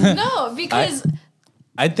 Hey, man. No, because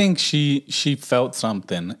I think she felt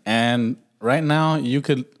something, and right now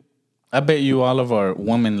I bet you all of our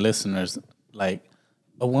women listeners, like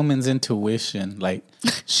a woman's intuition, like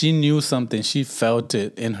she knew something, she felt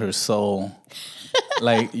it in her soul.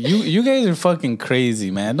 Like you guys are fucking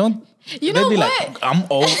crazy, man. Don't You know they be what? like, I'm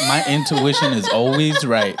old. My intuition is always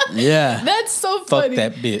right. Yeah. that's so Fuck funny.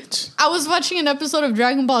 that bitch. I was watching an episode of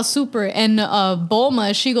Dragon Ball Super, and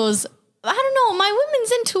Bulma, she goes, I don't know, my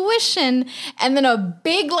women's intuition, and then a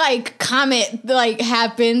big like comment like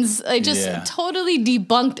happens. I just Yeah. totally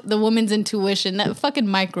debunked the woman's intuition. That fucking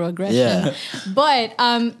microaggression. Yeah. But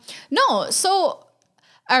no, so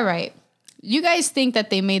all right, you guys think that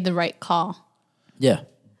they made the right call? Yeah.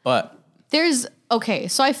 But There's okay,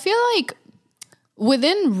 so I feel like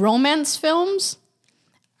within romance films,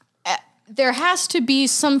 there has to be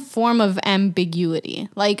some form of ambiguity.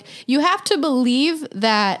 Like you have to believe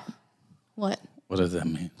that. What? what does that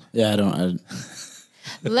mean? Yeah, I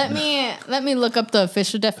Let me look up the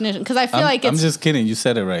official definition because I feel like I'm it's just kidding. You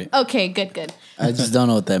said it right. okay. Good. just don't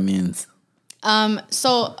know what that means.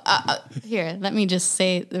 So here, let me just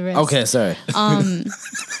say the rest. Okay, sorry.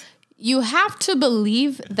 You have to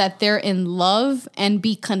believe that they're in love and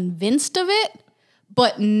be convinced of it,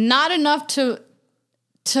 but not enough to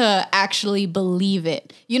actually believe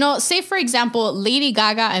it. You know, say for example, Lady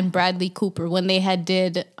Gaga and Bradley Cooper when they had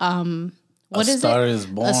did what is Star it? Is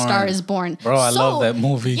Born. A Star Is Born. Bro, I love that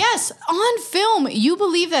movie. Yes, on film, you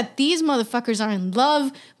believe that these motherfuckers are in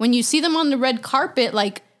love. When you see them on the red carpet,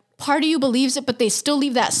 like part of you believes it, but they still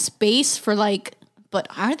leave that space for like, but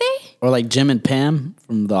are they? Or like Jim and Pam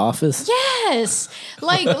from The Office. Yes.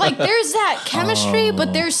 Like there's that chemistry,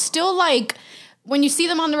 but there's still like when you see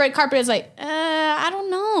them on the red carpet, it's like, I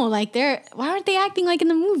don't know. Like why aren't they acting like in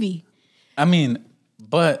the movie? I mean,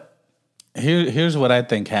 but here's what I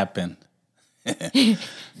think happened.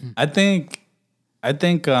 I think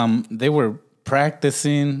they were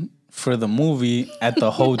practicing for the movie at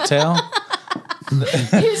the hotel.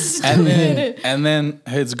 and then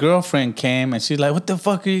his girlfriend came and she's like, "What the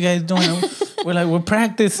fuck are you guys doing?" We're like, "We're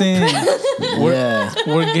practicing.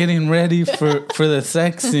 We're getting ready for the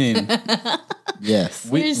sex scene." Yes.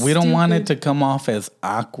 We You're don't want it stupid. to come off as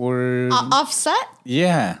awkward. Offset?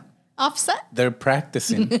 Yeah, Offset? they're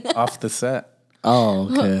practicing off the set. Oh,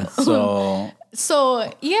 okay.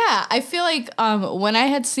 So yeah, I feel like when I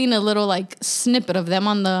had seen a little like snippet of them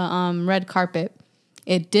on the red carpet,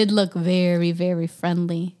 it did look very, very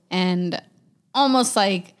friendly and almost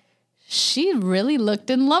like she really looked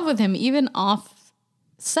in love with him, even off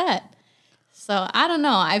set. So I don't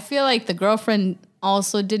know. I feel like the girlfriend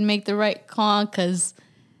also did make the right call because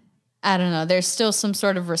I don't know. There's still some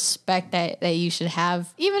sort of respect that you should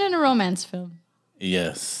have, even in a romance film.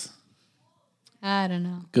 Yes. I don't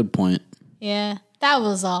know. Good point. Yeah, that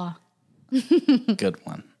was all. Good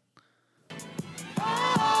one.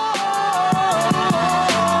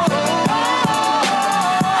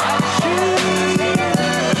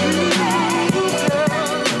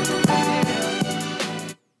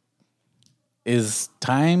 Is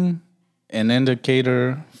time an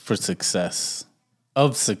indicator for success?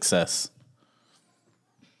 Of success.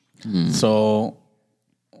 So,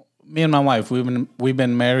 me and my wife, we've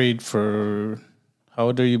been married for how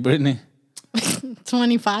old are you, Brittany?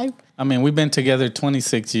 25? I mean, we've been together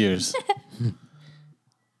 26 years.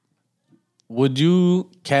 Would you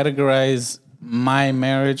categorize my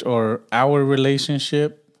marriage or our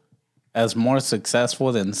relationship as more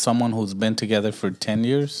successful than someone who's been together for 10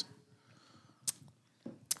 years?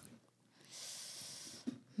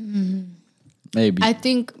 Maybe. I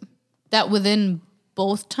think that within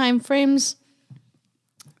both time frames,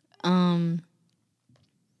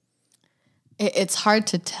 it's hard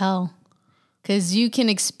to tell because you can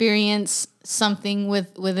experience something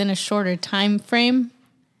within a shorter time frame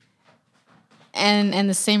and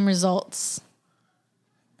the same results.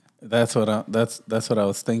 That's what I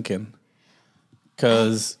was thinking.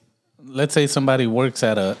 Because let's say somebody works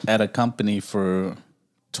at a company for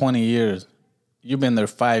 20 years. You've been there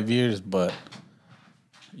 5 years, but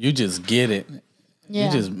you just get it. Yeah.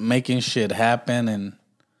 You're just making shit happen. And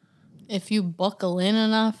If you buckle in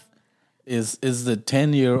enough. is the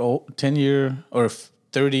 10 year or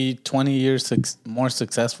 30, 20 years more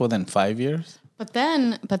successful than 5 years? But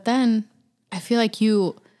then I feel like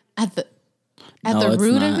you at the No, it's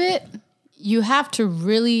root of not. it, you have to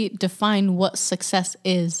really define what success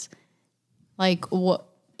is. Like what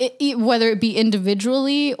whether it be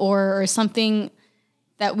individually or something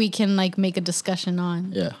that we can like make a discussion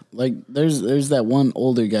on. Yeah, like there's that one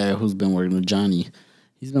older guy who's been working with Johnny.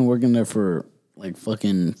 He's been working there for like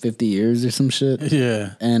fucking 50 years or some shit.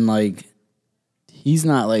 Yeah. And like he's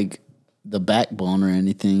not like the backbone or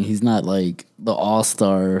anything. He's not like the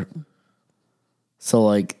all-star. So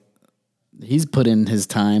like he's put in his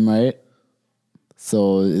time, right?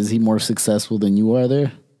 So is he more successful than you are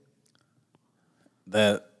there?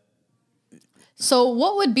 That So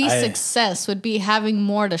what would be success? Would be having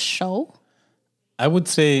more to show? I would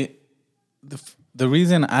say the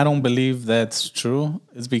reason I don't believe that's true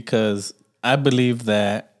is because I believe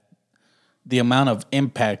that the amount of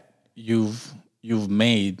impact you've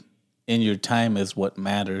made in your time is what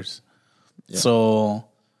matters. Yeah. So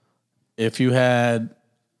if you had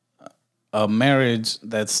a marriage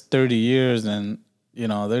that's 30 years and, you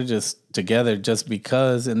know, they're just together just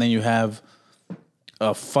because, and then you have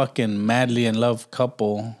a fucking madly in love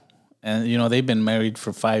couple and, you know, they've been married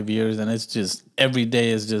for 5 years and it's just every day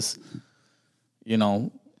is just, you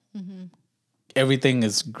know, everything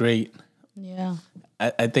is great. Yeah.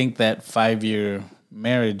 I think that 5-year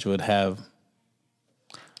marriage would have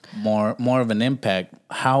more of an impact.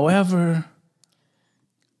 However,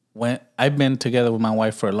 when I've been together with my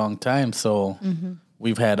wife for a long time, so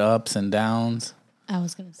we've had ups and downs. I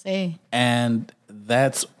was gonna say and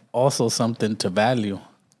that's also something to value.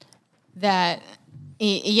 that,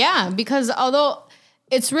 yeah, because although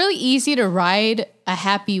it's really easy to ride a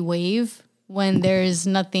happy wave when there's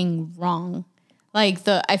nothing wrong, like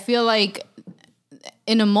I feel like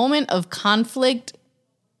in a moment of conflict,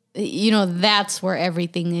 you know, that's where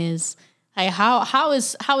everything is. Like how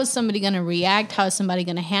is somebody going to react? How is somebody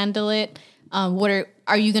going to handle it?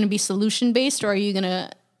 Are you going to be solution based, or are you going to,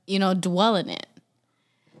 you know, dwell in it?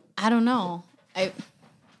 I don't know.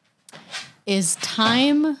 Is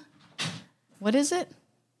time, what is it?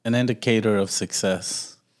 An indicator of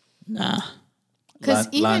success. Nah. Because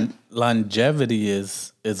longevity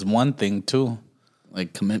is one thing too.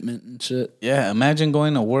 Like commitment and shit. Yeah, imagine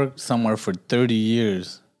going to work somewhere for 30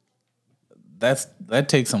 years. That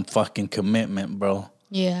takes some fucking commitment, bro.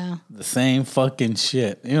 Yeah. The same fucking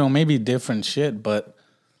shit. You know, maybe different shit, but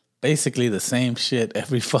basically the same shit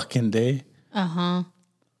every fucking day.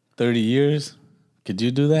 30 years? Could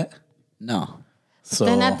you do that? No. So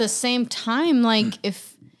Then at the same time, like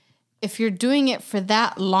if you're doing it for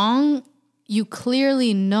that long, you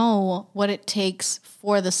clearly know what it takes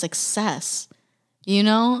for the success. You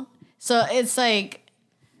know? So it's like,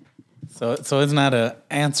 So it's not an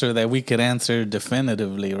answer that we could answer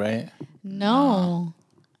definitively, right? no.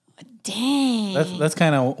 Dang. That's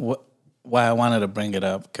kind of why I wanted to bring it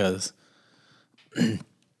up, because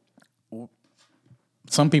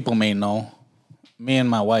some people may know. Me and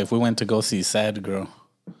my wife, we went to go see Sad Girl.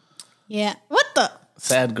 Yeah. What the?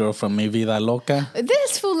 Sad Girl from Mi Vida Loca.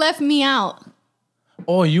 This fool left me out.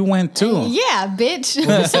 Oh, you went too? Yeah, bitch.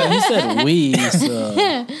 He said we,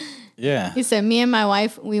 so. Yeah. He said, me and my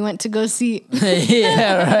wife, we went to go see.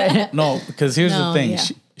 Yeah, right. No, because here's the No, thing. yeah.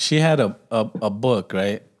 She had a book,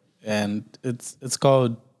 right? And it's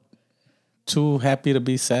called Too Happy to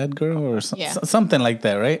Be Sad Girl or something like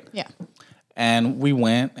that, right? Yeah. And we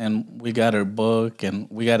went and we got her book and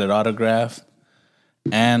we got it autographed.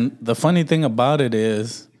 And the funny thing about it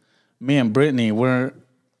is me and Brittany, we're,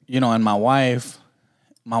 you know, and my wife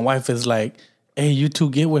is like, hey, you two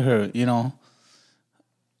get with her, you know.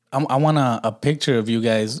 I want a picture of you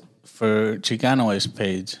guys for Chicanoish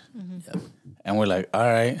page. Yep. And we're like, all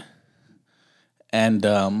right. And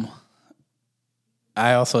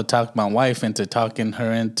I also talked my wife into talking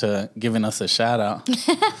her into giving us a shout out.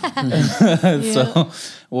 So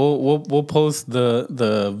we'll post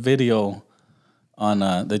the video on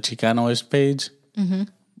the Chicanoish page.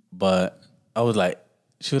 But I was like,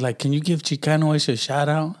 she was like, can you give Chicanoish a shout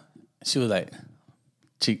out? She was like,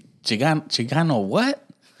 Chicano what?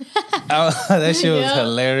 That shit was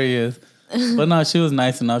hilarious. But no, she was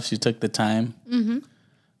nice enough. She took the time.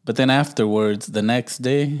 But then afterwards, the next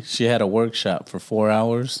day, she had a workshop for 4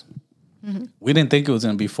 hours. We didn't think it was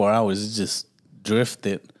going to be 4 hours. It just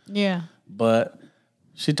drifted. Yeah. But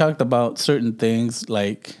she talked about certain things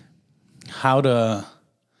like how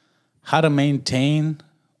to maintain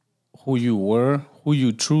who you were, who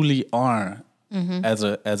you truly are as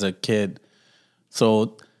a kid.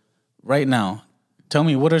 So right now, tell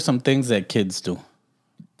me, what are some things that kids do?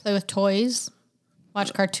 Play with toys,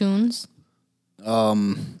 watch cartoons,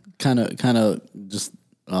 Kind of just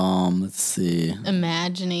let's see.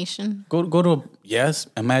 imagination. Go to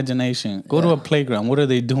imagination. Go to a playground. What are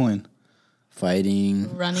they doing?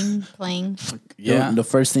 Fighting. Running, playing, Yeah. The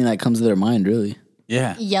first thing that comes to their mind, really.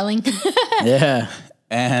 Yeah. yelling. Yeah.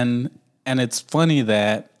 And it's funny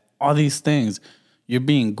that all these things, you're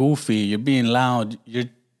being goofy, you're being loud, you're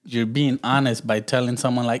you're being honest by telling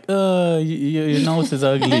someone like, your nose is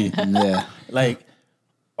ugly. Yeah. Like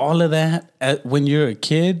all of that when you're a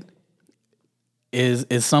kid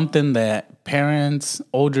is something that parents,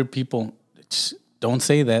 older people don't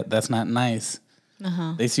say that. That's not nice.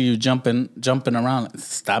 They see you jumping around.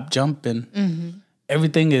 Stop jumping.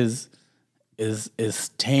 Everything is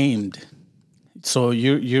tamed. So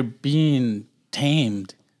you're being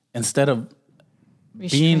tamed instead of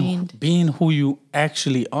Restrained. being who you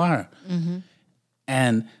actually are.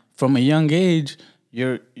 And from a young age,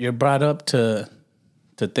 you're brought up to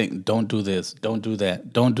think, don't do this, don't do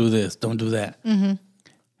that, don't do this, don't do that.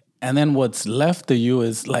 And then what's left of you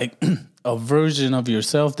is like a version of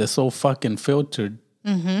yourself that's so fucking filtered.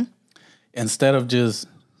 Instead of just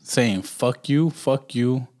saying, fuck you,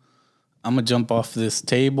 I'm gonna jump off this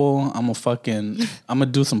table. I'm gonna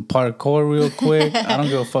do some parkour real quick. I don't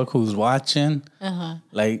give a fuck who's watching.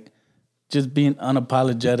 Like, just being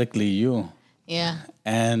unapologetically you. Yeah.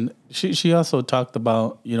 And she also talked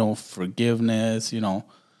about, forgiveness,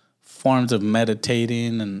 forms of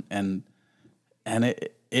meditating and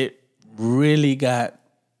it really got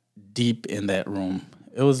deep in that room.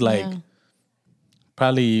 It was like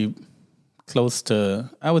probably close to,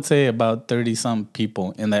 I would say about 30-some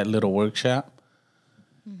people in that little workshop.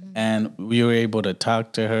 And we were able to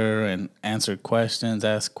talk to her and answer questions,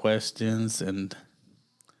 ask questions, and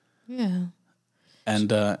it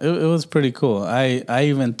was pretty cool. I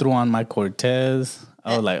even threw on my Cortez.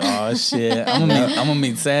 I was like, oh shit, I'm gonna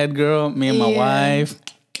meet Sad Girl, me and my wife.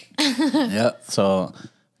 Yep. So,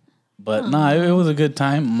 but it was a good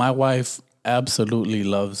time. My wife absolutely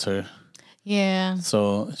loves her. Yeah.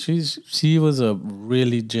 So she was a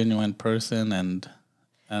really genuine person, and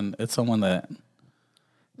it's someone that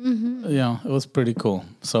it was pretty cool.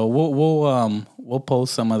 So we'll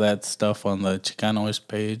post some of that stuff on the Chicanoish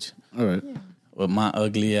page. All right. With my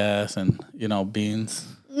ugly ass and Beans.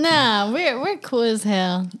 Nah, we're cool as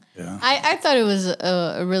hell. Yeah. I thought it was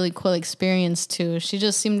a really cool experience too. She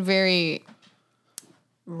just seemed very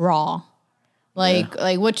raw. Like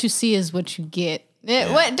what you see is what you get.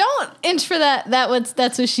 What? Don't inch for that.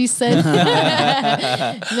 That's what she said.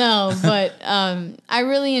 No, but I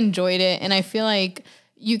really enjoyed it, and I feel like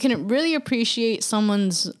you can really appreciate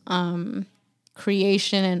someone's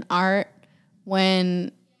creation and art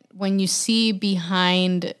when you see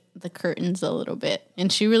behind the curtains a little bit,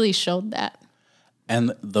 and she really showed that.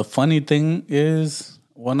 And the funny thing is,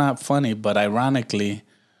 well, not funny, but ironically,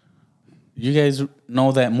 you guys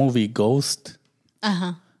know that movie Ghost?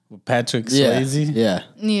 With Patrick Swayze? Yeah.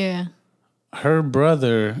 Yeah. Her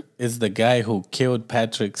brother is the guy who killed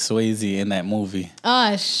Patrick Swayze in that movie.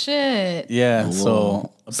 Oh, shit. Yeah,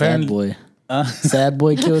 so apparently... Sad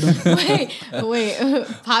boy killed him. Wait.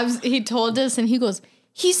 Pops, he told us, and he goes,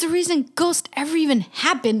 he's the reason Ghost ever even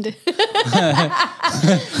happened.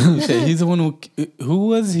 He's the one who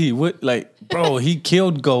was he? What, like, bro, he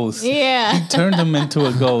killed Ghost. Yeah. He turned him into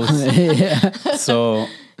a ghost. Yeah. So,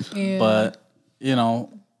 but,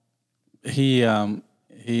 he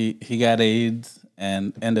got AIDS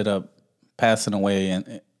and ended up passing away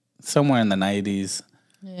somewhere in the 90s.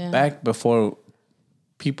 Yeah. Back before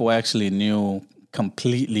people actually knew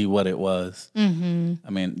completely what it was. I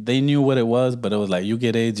mean, they knew what it was, but it was like, you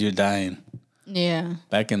get AIDS, you're dying. Yeah.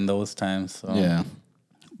 Back in those times. So. Yeah.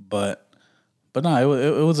 But no,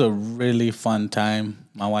 it was a really fun time.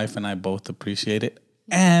 My wife and I both appreciate it.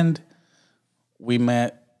 And we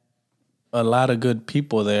met a lot of good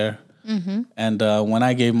people there. And when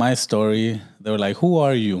I gave my story, they were like, who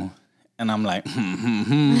are you? And I'm like,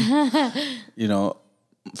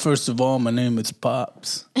 first of all, my name is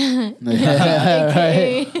Pops.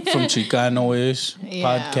 Okay. From Chicano-ish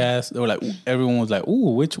podcast. They were like, everyone was like,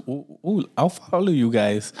 ooh, I'll follow you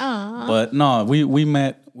guys. Aww. But no, we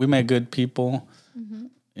met good people.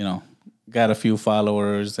 Got a few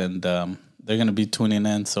followers, and they're gonna be tuning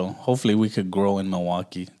in. So hopefully we could grow in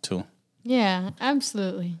Milwaukee too. Yeah,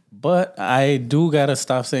 absolutely. But I do gotta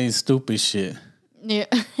stop saying stupid shit. Yeah.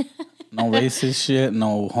 No racist shit,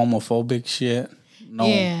 no homophobic shit, no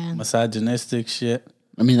misogynistic shit.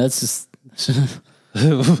 I mean, that's just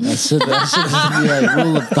that should just be like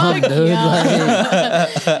rule of thumb, dude.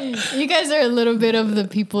 Yeah. You guys are a little bit of the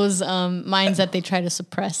people's minds that they try to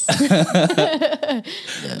suppress.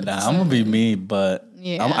 Nah, I'm gonna be me, but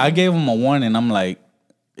I gave them a warning. I'm like,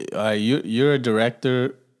 you're a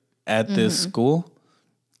director at this school,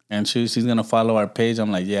 and she's gonna follow our page.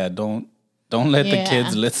 I'm like, don't let the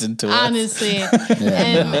kids listen to us. Honestly.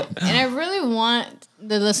 And I really want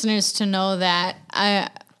the listeners to know that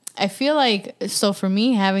I feel like, so for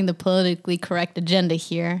me, having the politically correct agenda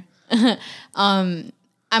here, I'm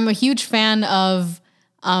a huge fan of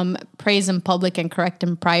praise in public and correct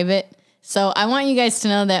in private. So I want you guys to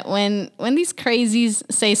know that when these crazies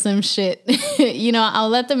say some shit, you know, I'll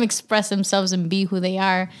let them express themselves and be who they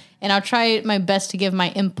are. And I'll try my best to give my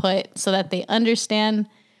input so that they understand.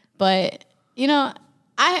 But, you know,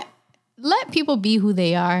 I let people be who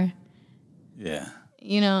they are. Yeah.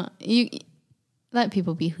 You know, you let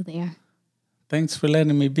people be who they are. Thanks for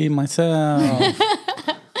letting me be myself.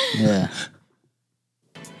 Yeah.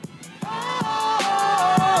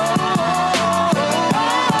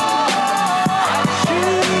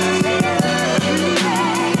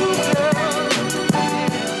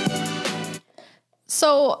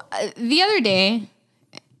 So the other day,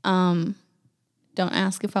 don't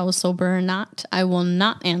ask if I was sober or not. I will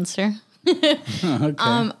not answer. Okay.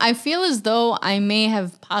 I feel as though I may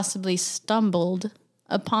have possibly stumbled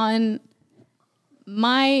upon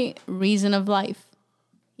my reason of life.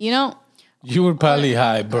 You know, You were probably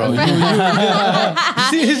high, bro. Yeah.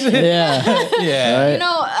 Yeah. Right. you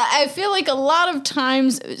know, I feel like a lot of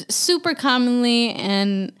times, super commonly,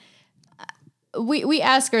 and we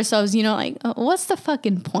ask ourselves, you know, like, what's the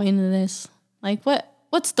fucking point of this? Like,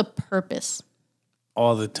 what's the purpose?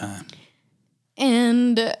 All the time.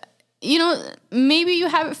 And, you know, maybe you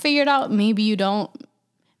have it figured out. Maybe you don't.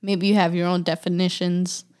 Maybe you have your own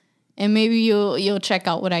definitions. And maybe you'll check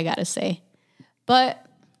out what I got to say. But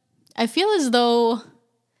I feel as though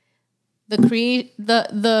the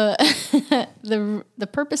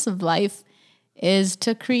purpose of life is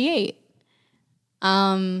to create.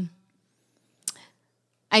 I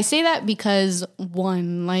say that because,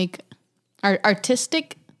 one, like, our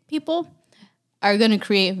artistic people are going to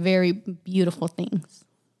create very beautiful things.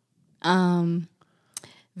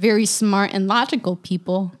 Very smart and logical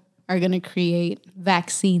people are going to create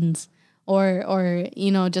vaccines or you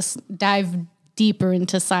know, just dive deeper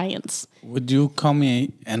into science. Would you call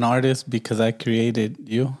me an artist because I created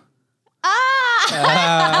you? Look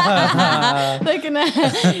at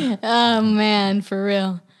that. Oh, man, for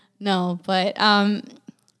real. No, but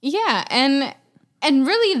yeah, and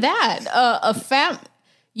really that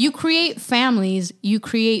you create families, you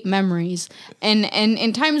create memories, and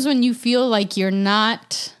in times when you feel like you're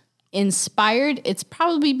not inspired, it's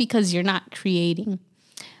probably because you're not creating.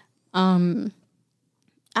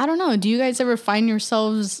 I don't know. Do you guys ever find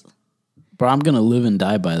yourselves? Bro, I'm gonna live and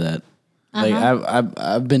die by that. Like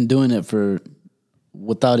I've been doing it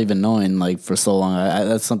without even knowing, like, for so long.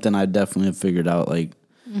 That's something I definitely have figured out, like,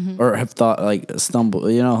 or have thought, like, stumble.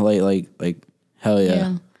 You know, like hell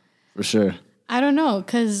yeah, for sure. I don't know,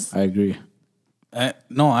 because I agree.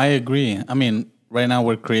 No, I agree. I mean, right now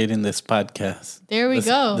we're creating this podcast. There we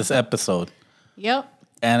go. This episode. Yep.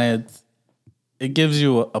 And it gives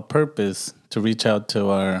you a purpose to reach out to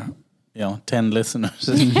our, 10 listeners.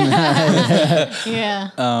 Yeah.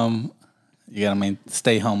 You gotta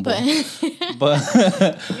stay humble. But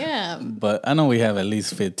Yeah. but I know we have at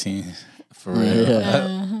least 15 for real.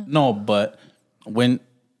 Yeah. No, but when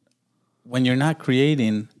you're not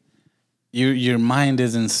creating, your mind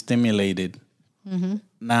isn't stimulated.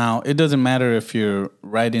 Now, it doesn't matter if you're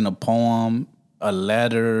writing a poem, a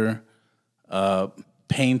letter,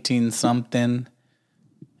 painting something.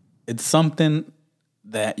 It's something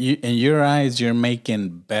that in your eyes, you're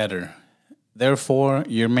making better. Therefore,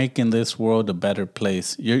 you're making this world a better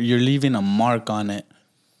place. You're leaving a mark on it.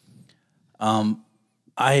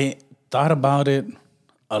 I thought about it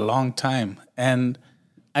a long time, and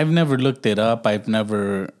I've never looked it up. I've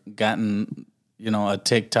never gotten, a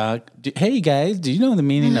TikTok. Hey guys, do you know the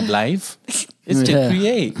meaning of life? It's to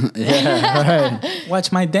create. Yeah, right.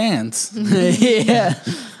 Watch my dance. Yeah.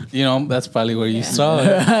 That's probably where you saw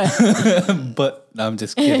it. But no, I'm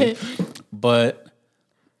just kidding. But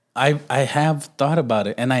I have thought about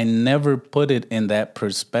it, and I never put it in that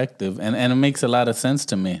perspective, and it makes a lot of sense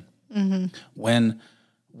to me. When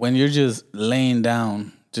you're just laying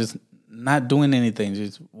down, just not doing anything,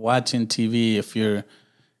 just watching TV. If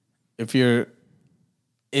you're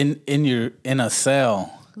in a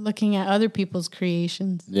cell, Looking at other people's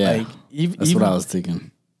creations. Yeah. like That's what I was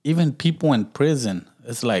thinking. even people in prison,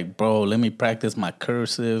 it's like, bro, let me practice my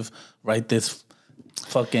cursive, write this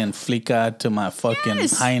fucking flica to my fucking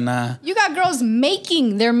Yes. hyena. You got girls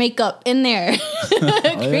making their makeup in there,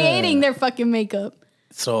 creating their fucking makeup.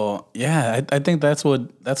 So yeah, I think that's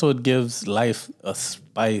what gives life a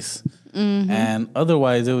spice. And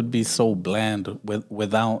otherwise it would be so bland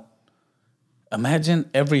without. Imagine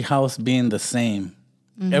every house being the same,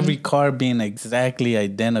 every car being exactly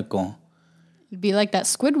identical. It'd be like that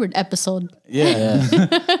Squidward episode. Yeah.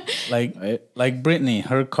 like Brittany,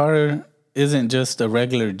 her car isn't just a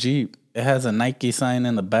regular Jeep. It has a Nike sign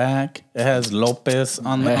in the back. It has Lopez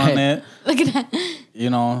on it. Look at that. You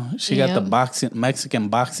know, she got the Mexican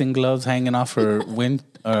boxing gloves hanging off her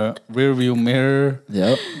rear view mirror.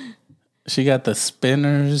 Yep. She got the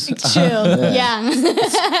spinners. Chill. Yeah.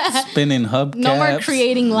 Spinning hubcaps. No more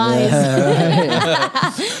creating lies.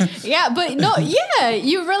 Yeah, but no, yeah,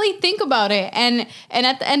 you really think about it. And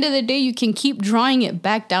at the end of the day, you can keep drawing it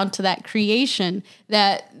back down to that creation,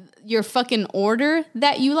 that your fucking order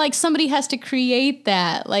that you like. Somebody has to create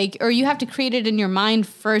that, like, or you have to create it in your mind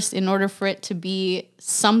first in order for it to be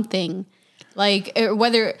something. Like,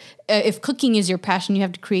 whether if cooking is your passion, you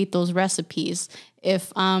have to create those recipes.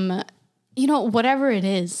 If you know, whatever it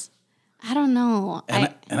is, I don't know.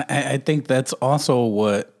 And I think that's also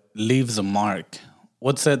what leaves a mark.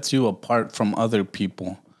 What sets you apart from other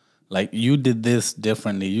people? Like, you did this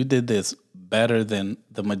differently. You did this better than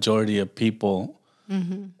the majority of people.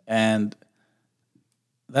 Mm-hmm. And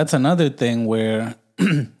that's another thing where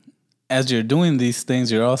as you're doing these things,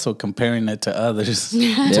 you're also comparing it to others, to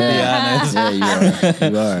be honest. Yeah,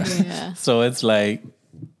 you are. Yeah. So it's like,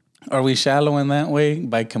 are we shallow in that way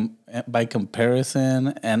by comparison,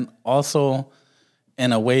 and also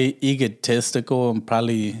in a way egotistical and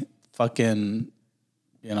probably fucking,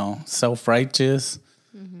 you know, self-righteous?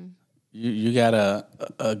 Mm-hmm. You got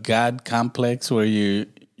a God complex where you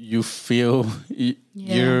feel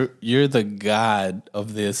you're the god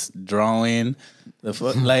of this drawing.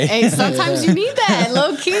 Like, hey, sometimes you need that,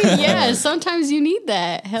 low key. Yeah, sometimes you need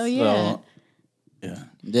that. Hell yeah. So, yeah.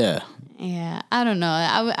 Yeah. Yeah, I don't know.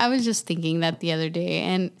 I was just thinking that the other day,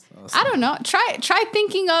 and awesome. I don't know. Try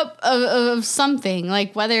thinking up of something,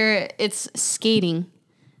 like whether it's skating.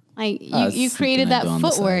 Like you created that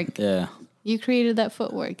footwork. Yeah. You created that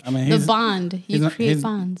footwork. I mean, the bond. You create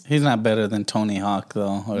bonds. He's not better than Tony Hawk,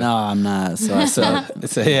 though. No, I'm not. So I suck.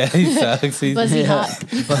 So yeah, he sucks. Buzzy Hawk.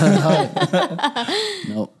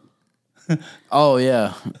 Nope. Oh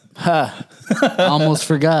yeah. Ha. Almost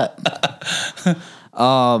forgot.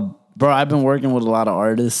 Bro, I've been working with a lot of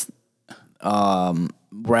artists,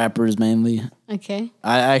 rappers mainly. Okay.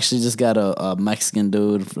 I actually just got a Mexican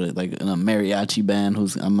dude for like in a mariachi band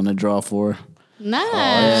who's I'm gonna draw for. Nice.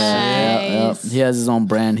 Yeah. He has his own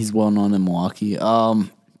brand. He's well known in Milwaukee. Bro,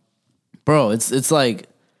 it's like,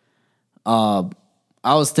 I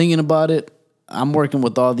was thinking about it. I'm working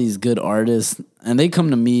with all these good artists, and they come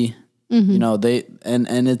to me. Mm-hmm. You know,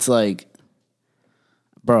 and it's like,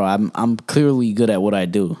 bro, I'm clearly good at what I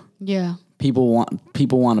do. Yeah. People want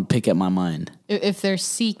to pick at my mind. If they're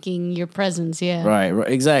seeking your presence, yeah. Right,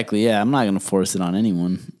 exactly. Yeah, I'm not gonna force it on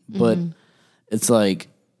anyone, but it's like,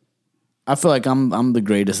 I feel like I'm the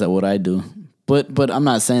greatest at what I do, but I'm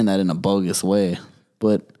not saying that in a bogus way.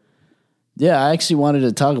 But yeah, I actually wanted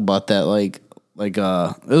to talk about that. Like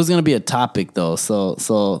it was gonna be a topic though,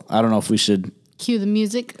 so I don't know if we should cue the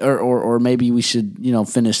music, or maybe we should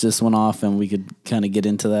finish this one off and we could kind of get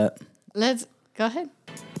into that. Let's go ahead.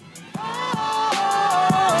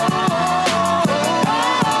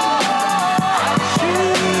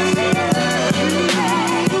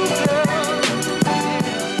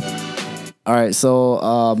 All right, so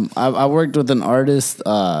I worked with an artist.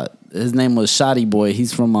 His name was Shoddy Boy.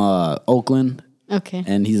 He's from Oakland. Okay.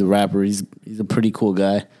 And he's a rapper. He's a pretty cool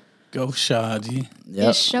guy. Go Shoddy.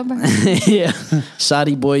 Yep. Yeah.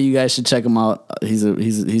 Shoddy Boy, you guys should check him out. He's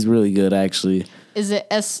really good actually. Is it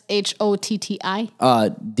SHOTTI?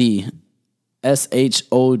 D.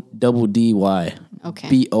 SHODDY.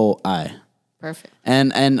 Okay. BOI. Perfect.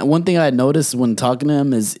 And one thing I noticed when talking to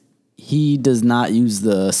him is he does not use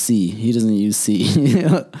the C. He doesn't use C. He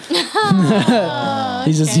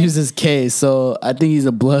just uses K. So I think he's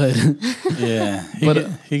a blood. Yeah,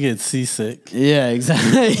 he gets seasick. Yeah,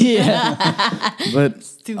 exactly. Yeah, but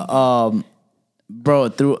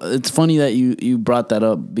bro, it's funny that you brought that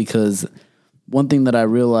up, because one thing that I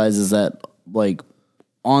realize is that like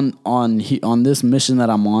on this mission that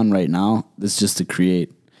I'm on right now, it's just to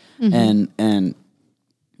create, and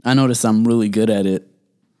I notice I'm really good at it.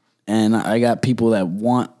 And I got people that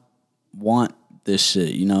want this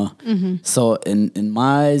shit, Mm-hmm. So in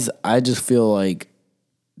my eyes, I just feel like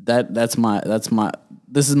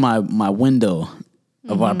this is my window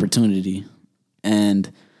of opportunity. And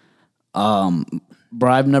bro,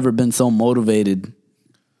 I've never been so motivated.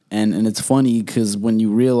 And it's funny because when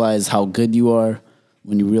you realize how good you are,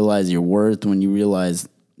 when you realize your worth, when you realize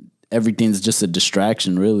everything's just a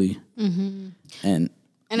distraction, really. Mm-hmm. And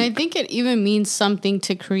I think it even means something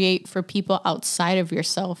to create for people outside of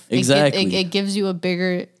yourself. Exactly. It gives you a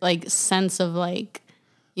bigger sense of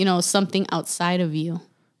something outside of you.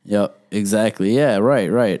 Yep. Exactly. Yeah.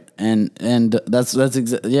 Right. And that's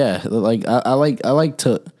yeah. Like I like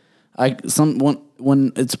to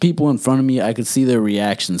when it's people in front of me, I could see their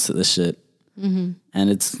reactions to this shit. and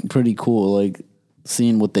it's pretty cool. Like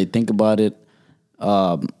seeing what they think about it.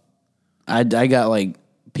 I got like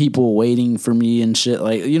people waiting for me and shit.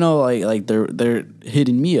 Like like they're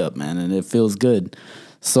hitting me up, man, and it feels good.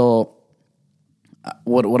 So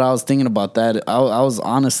what I was thinking about that, I was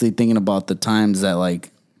honestly thinking about the times that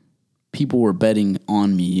like people were betting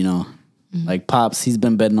on me, like Pops, he's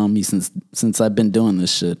been betting on me since I've been doing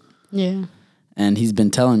this shit. Yeah. And he's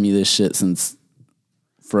been telling me this shit since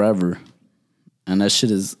forever. And that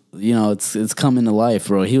shit is, it's coming to life,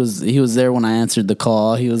 bro. He was there when I answered the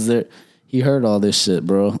call. He was there. He heard all this shit,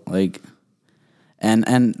 bro. Like,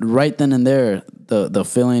 and right then and there, the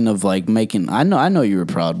feeling of like making, I know you were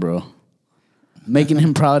proud, bro. Making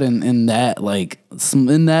him proud in that, like,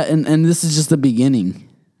 in that, and this is just the beginning.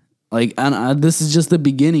 Like, this is just the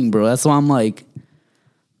beginning, bro. That's why I'm like,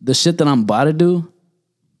 the shit that I'm about to do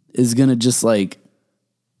is gonna just like,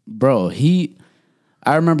 bro.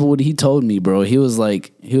 I remember what he told me, bro. He was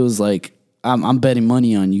like, I'm betting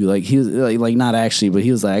money on you. Like he was like not actually, but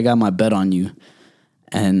he was like, I got my bet on you,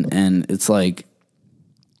 and it's like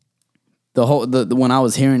when I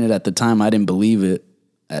was hearing it at the time, I didn't believe it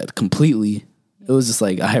completely. It was just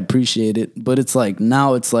like I appreciate it, but it's like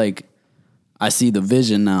now it's like I see the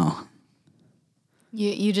vision now.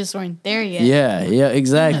 You just weren't there yet. Yeah,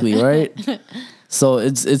 exactly, right? So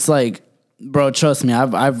it's like, bro, trust me, I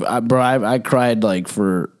cried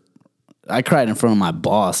I cried in front of my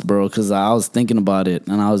boss, bro, because I was thinking about it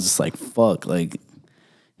and I was just like, fuck, like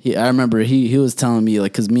I remember he was telling me,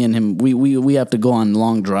 like, because me and him we have to go on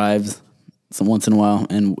long drives once in a while,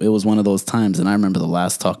 and it was one of those times, and I remember the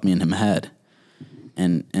last talk me and him had.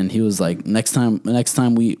 And he was like, next time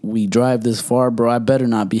we drive this far, bro, I better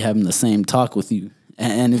not be having the same talk with you.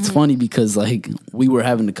 And it's funny because like we were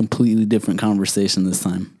having a completely different conversation this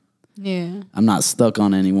time. Yeah. I'm not stuck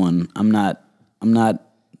on anyone. I'm not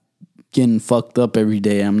getting fucked up every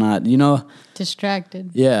day. I'm not, distracted.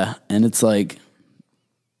 Yeah. And it's like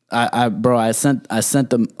I sent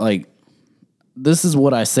them, like, this is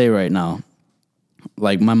what I say right now.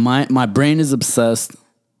 Like my brain is obsessed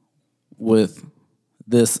with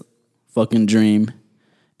this fucking dream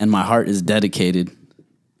and my heart is dedicated,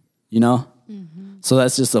 So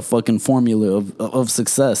that's just a fucking formula of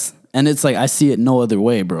success. And it's like I see it no other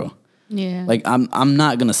way, bro. Yeah. Like I'm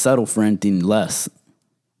not gonna settle for anything less.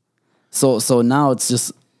 So now it's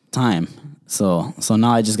just time. So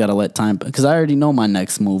now I just gotta let time, because I already know my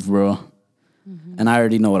next move, bro. And I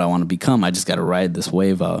already know what I want to become. I just gotta ride this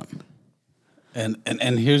wave out. And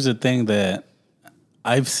here's the thing that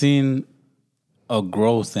I've seen a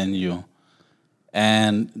growth in you.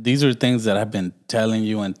 And these are things that I've been telling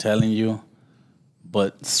you.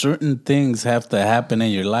 But certain things have to happen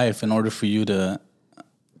in your life in order for you to...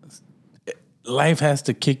 Life has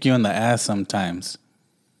to kick you in the ass sometimes.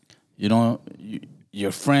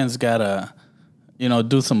 Your friends gotta,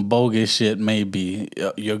 do some bogus shit maybe.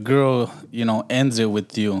 Your girl, ends it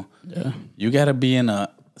with you. Yeah. You gotta be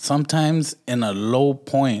sometimes in a low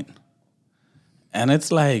point. And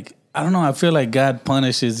it's like, I don't know, I feel like God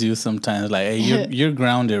punishes you sometimes. Like, hey, you're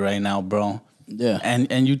grounded right now, bro. Yeah.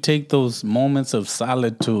 And you take those moments of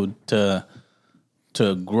solitude to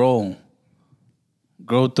grow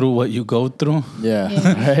through what you go through. Yeah.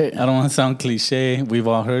 Right. I don't want to sound cliche. We've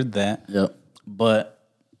all heard that. Yep. But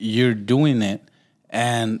you're doing it,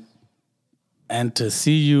 and to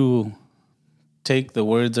see you take the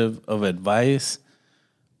words of advice,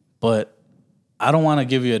 but I don't want to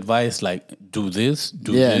give you advice like, do this,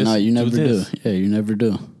 do this. Yeah, no, you never do. This. Yeah, you never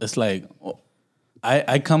do. It's like,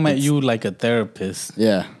 I come at you like a therapist.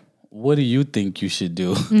 Yeah. What do you think you should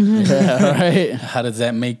do? Yeah, right. How does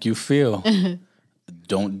that make you feel?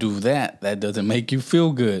 Don't do that. That doesn't make you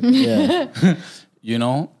feel good. Yeah.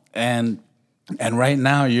 And right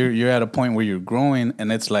now you're at a point where you're growing,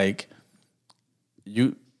 and it's like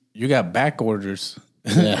you got back orders.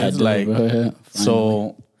 Yeah, it's like, yeah,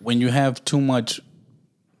 so when you have too much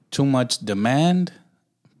demand,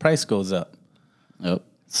 price goes up. Yep.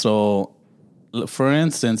 So, for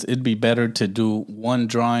instance, it'd be better to do one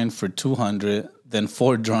drawing for 200 than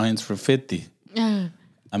 4 drawings for 50.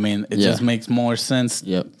 I mean, it just makes more sense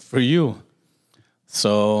for you.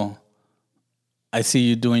 So, I see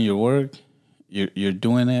you doing your work. You're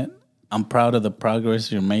doing it. I'm proud of the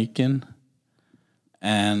progress you're making.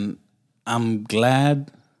 And I'm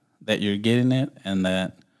glad that you're getting it and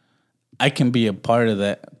that I can be a part of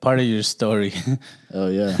that, part of your story. Oh,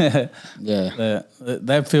 yeah. Yeah.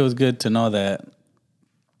 That feels good to know that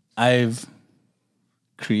I've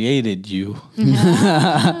created you.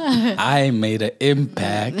 I made an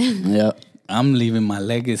impact. Yep. I'm leaving my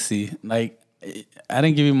legacy. Like, I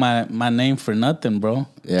didn't give you my name for nothing, bro.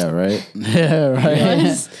 Yeah, right. Yeah,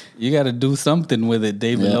 right. You got to do something with it,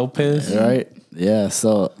 David Yeah. Lopez. Right. Yeah.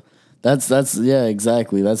 So that's yeah,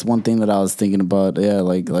 exactly. That's one thing that I was thinking about. Yeah,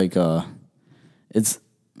 it's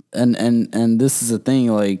and this is a thing.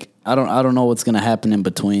 Like I don't know what's gonna happen in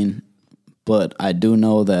between, but I do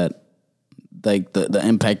know that like the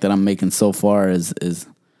impact that I'm making so far is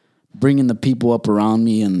bringing the people up around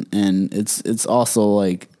me, and it's also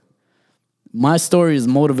like my story is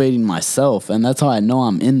motivating myself, and that's how I know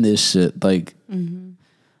I'm in this shit. Like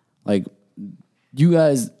like you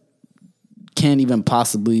guys can't even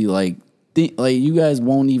possibly like think, like you guys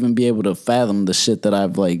won't even be able to fathom the shit that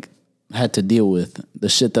I've like had to deal with, the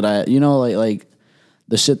shit that I like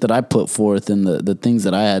the shit that I put forth, and the things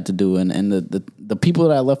that I had to do, and the people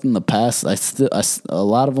that I left in the past, a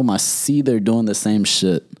lot of them I see they're doing the same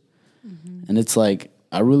shit, and it's like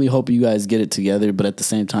I really hope you guys get it together, but at the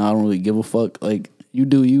same time I don't really give a fuck. Like you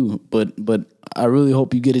do you, but I really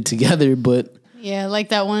hope you get it together, but. Yeah, like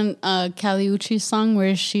that one Kali Uchis song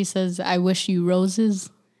where she says, "I wish you roses."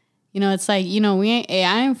 You know, it's like,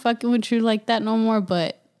 I ain't fucking with you like that no more,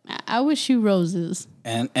 but I wish you roses.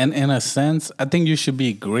 And in a sense, I think you should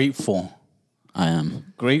be grateful. I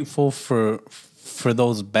am Grateful for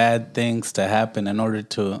those bad things to happen in order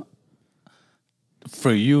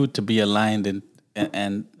for you to be aligned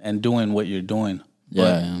and doing what you're doing. Yeah,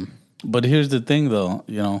 But, I am. But here's the thing, though.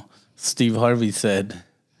 Steve Harvey said,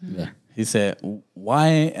 Yeah. he said, "Why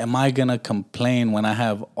am I gonna complain when I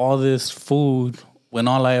have all this food when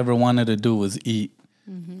all I ever wanted to do was eat?"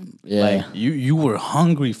 Yeah. Like you were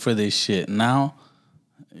hungry for this shit. Now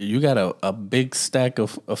you got a big stack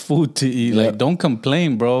of food to eat. Yeah. Like, don't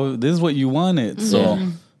complain, bro. This is what you wanted.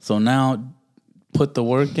 So now put the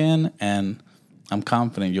work in, and I'm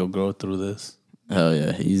confident you'll grow through this. Hell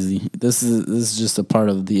yeah, easy. This is just a part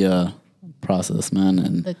of the process, man,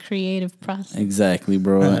 and The creative process. exactly,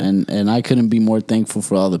 bro. And I couldn't be more thankful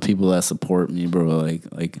for all the people that support me, bro.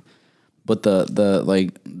 Like, but the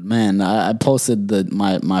like, man, I posted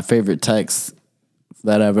my favorite text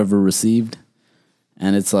that I've ever received,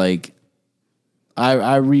 and it's like,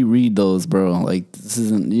 I reread those, bro. Like, this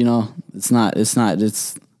isn't,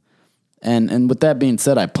 it's. And with that being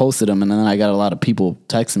said, I posted them, and then I got a lot of people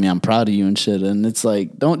texting me, "I'm proud of you" and shit. And it's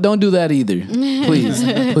like, don't do that either,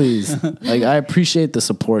 please. Like, I appreciate the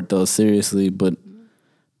support though, seriously, but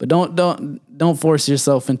don't force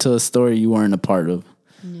yourself into a story you weren't a part of.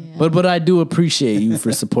 Yeah. But I do appreciate you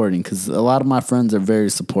for supporting, because a lot of my friends are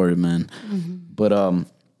very supportive, man. But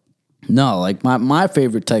no, like my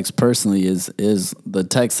favorite text personally is the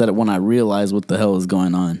text that when I realized what the hell is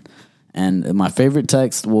going on. And my favorite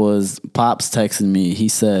text was Pops texting me. He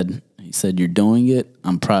said, "You're doing it.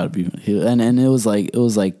 I'm proud of you." And it was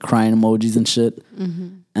like crying emojis and shit.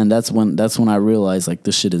 And that's when I realized like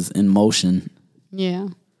this shit is in motion. Yeah.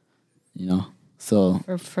 So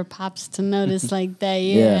For Pops to notice like that,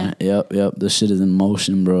 yeah. Yep. This shit is in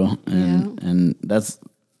motion, bro. And that's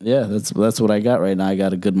what I got right now. I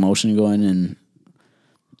got a good motion going,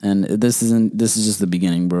 and this is just the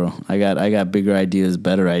beginning, bro. I got bigger ideas,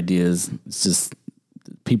 better ideas. It's just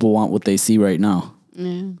people want what they see right now.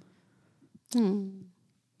 Yeah.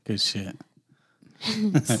 Good shit.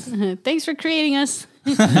 Thanks for creating us.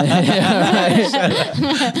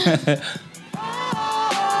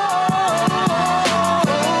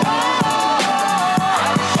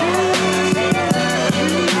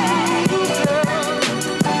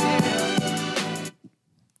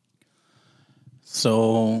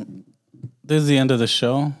 So this is the end of the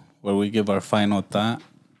show where we give our final thought.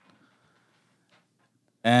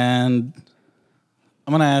 And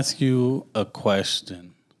I'm going to ask you a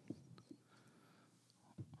question.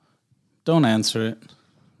 Don't answer it.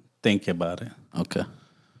 Think about it. Okay.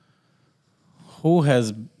 Who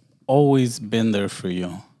has always been there for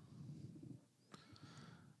you?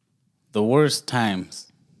 The worst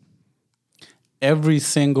times. Every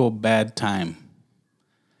single bad time.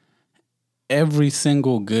 Every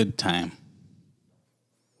single good time.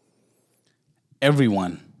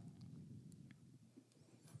 Everyone.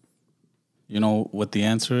 You know what the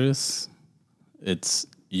answer is? It's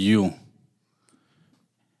you.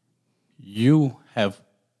 You have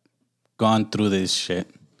gone through this shit.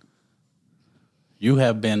 You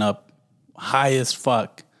have been up high as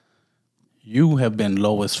fuck. You have been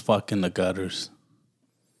low as fuck in the gutters.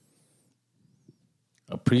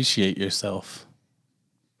 Appreciate yourself.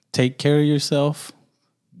 Take care of yourself.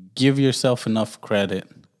 Give yourself enough credit.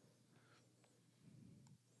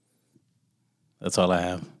 That's all I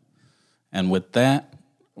have. And with that,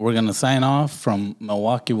 we're going to sign off from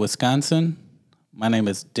Milwaukee, Wisconsin. My name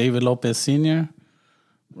is David Lopez Sr.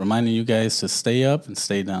 reminding you guys to stay up and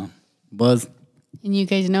stay down. Buzz. And you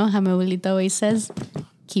guys know how my abuelita always says,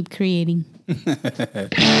 keep creating.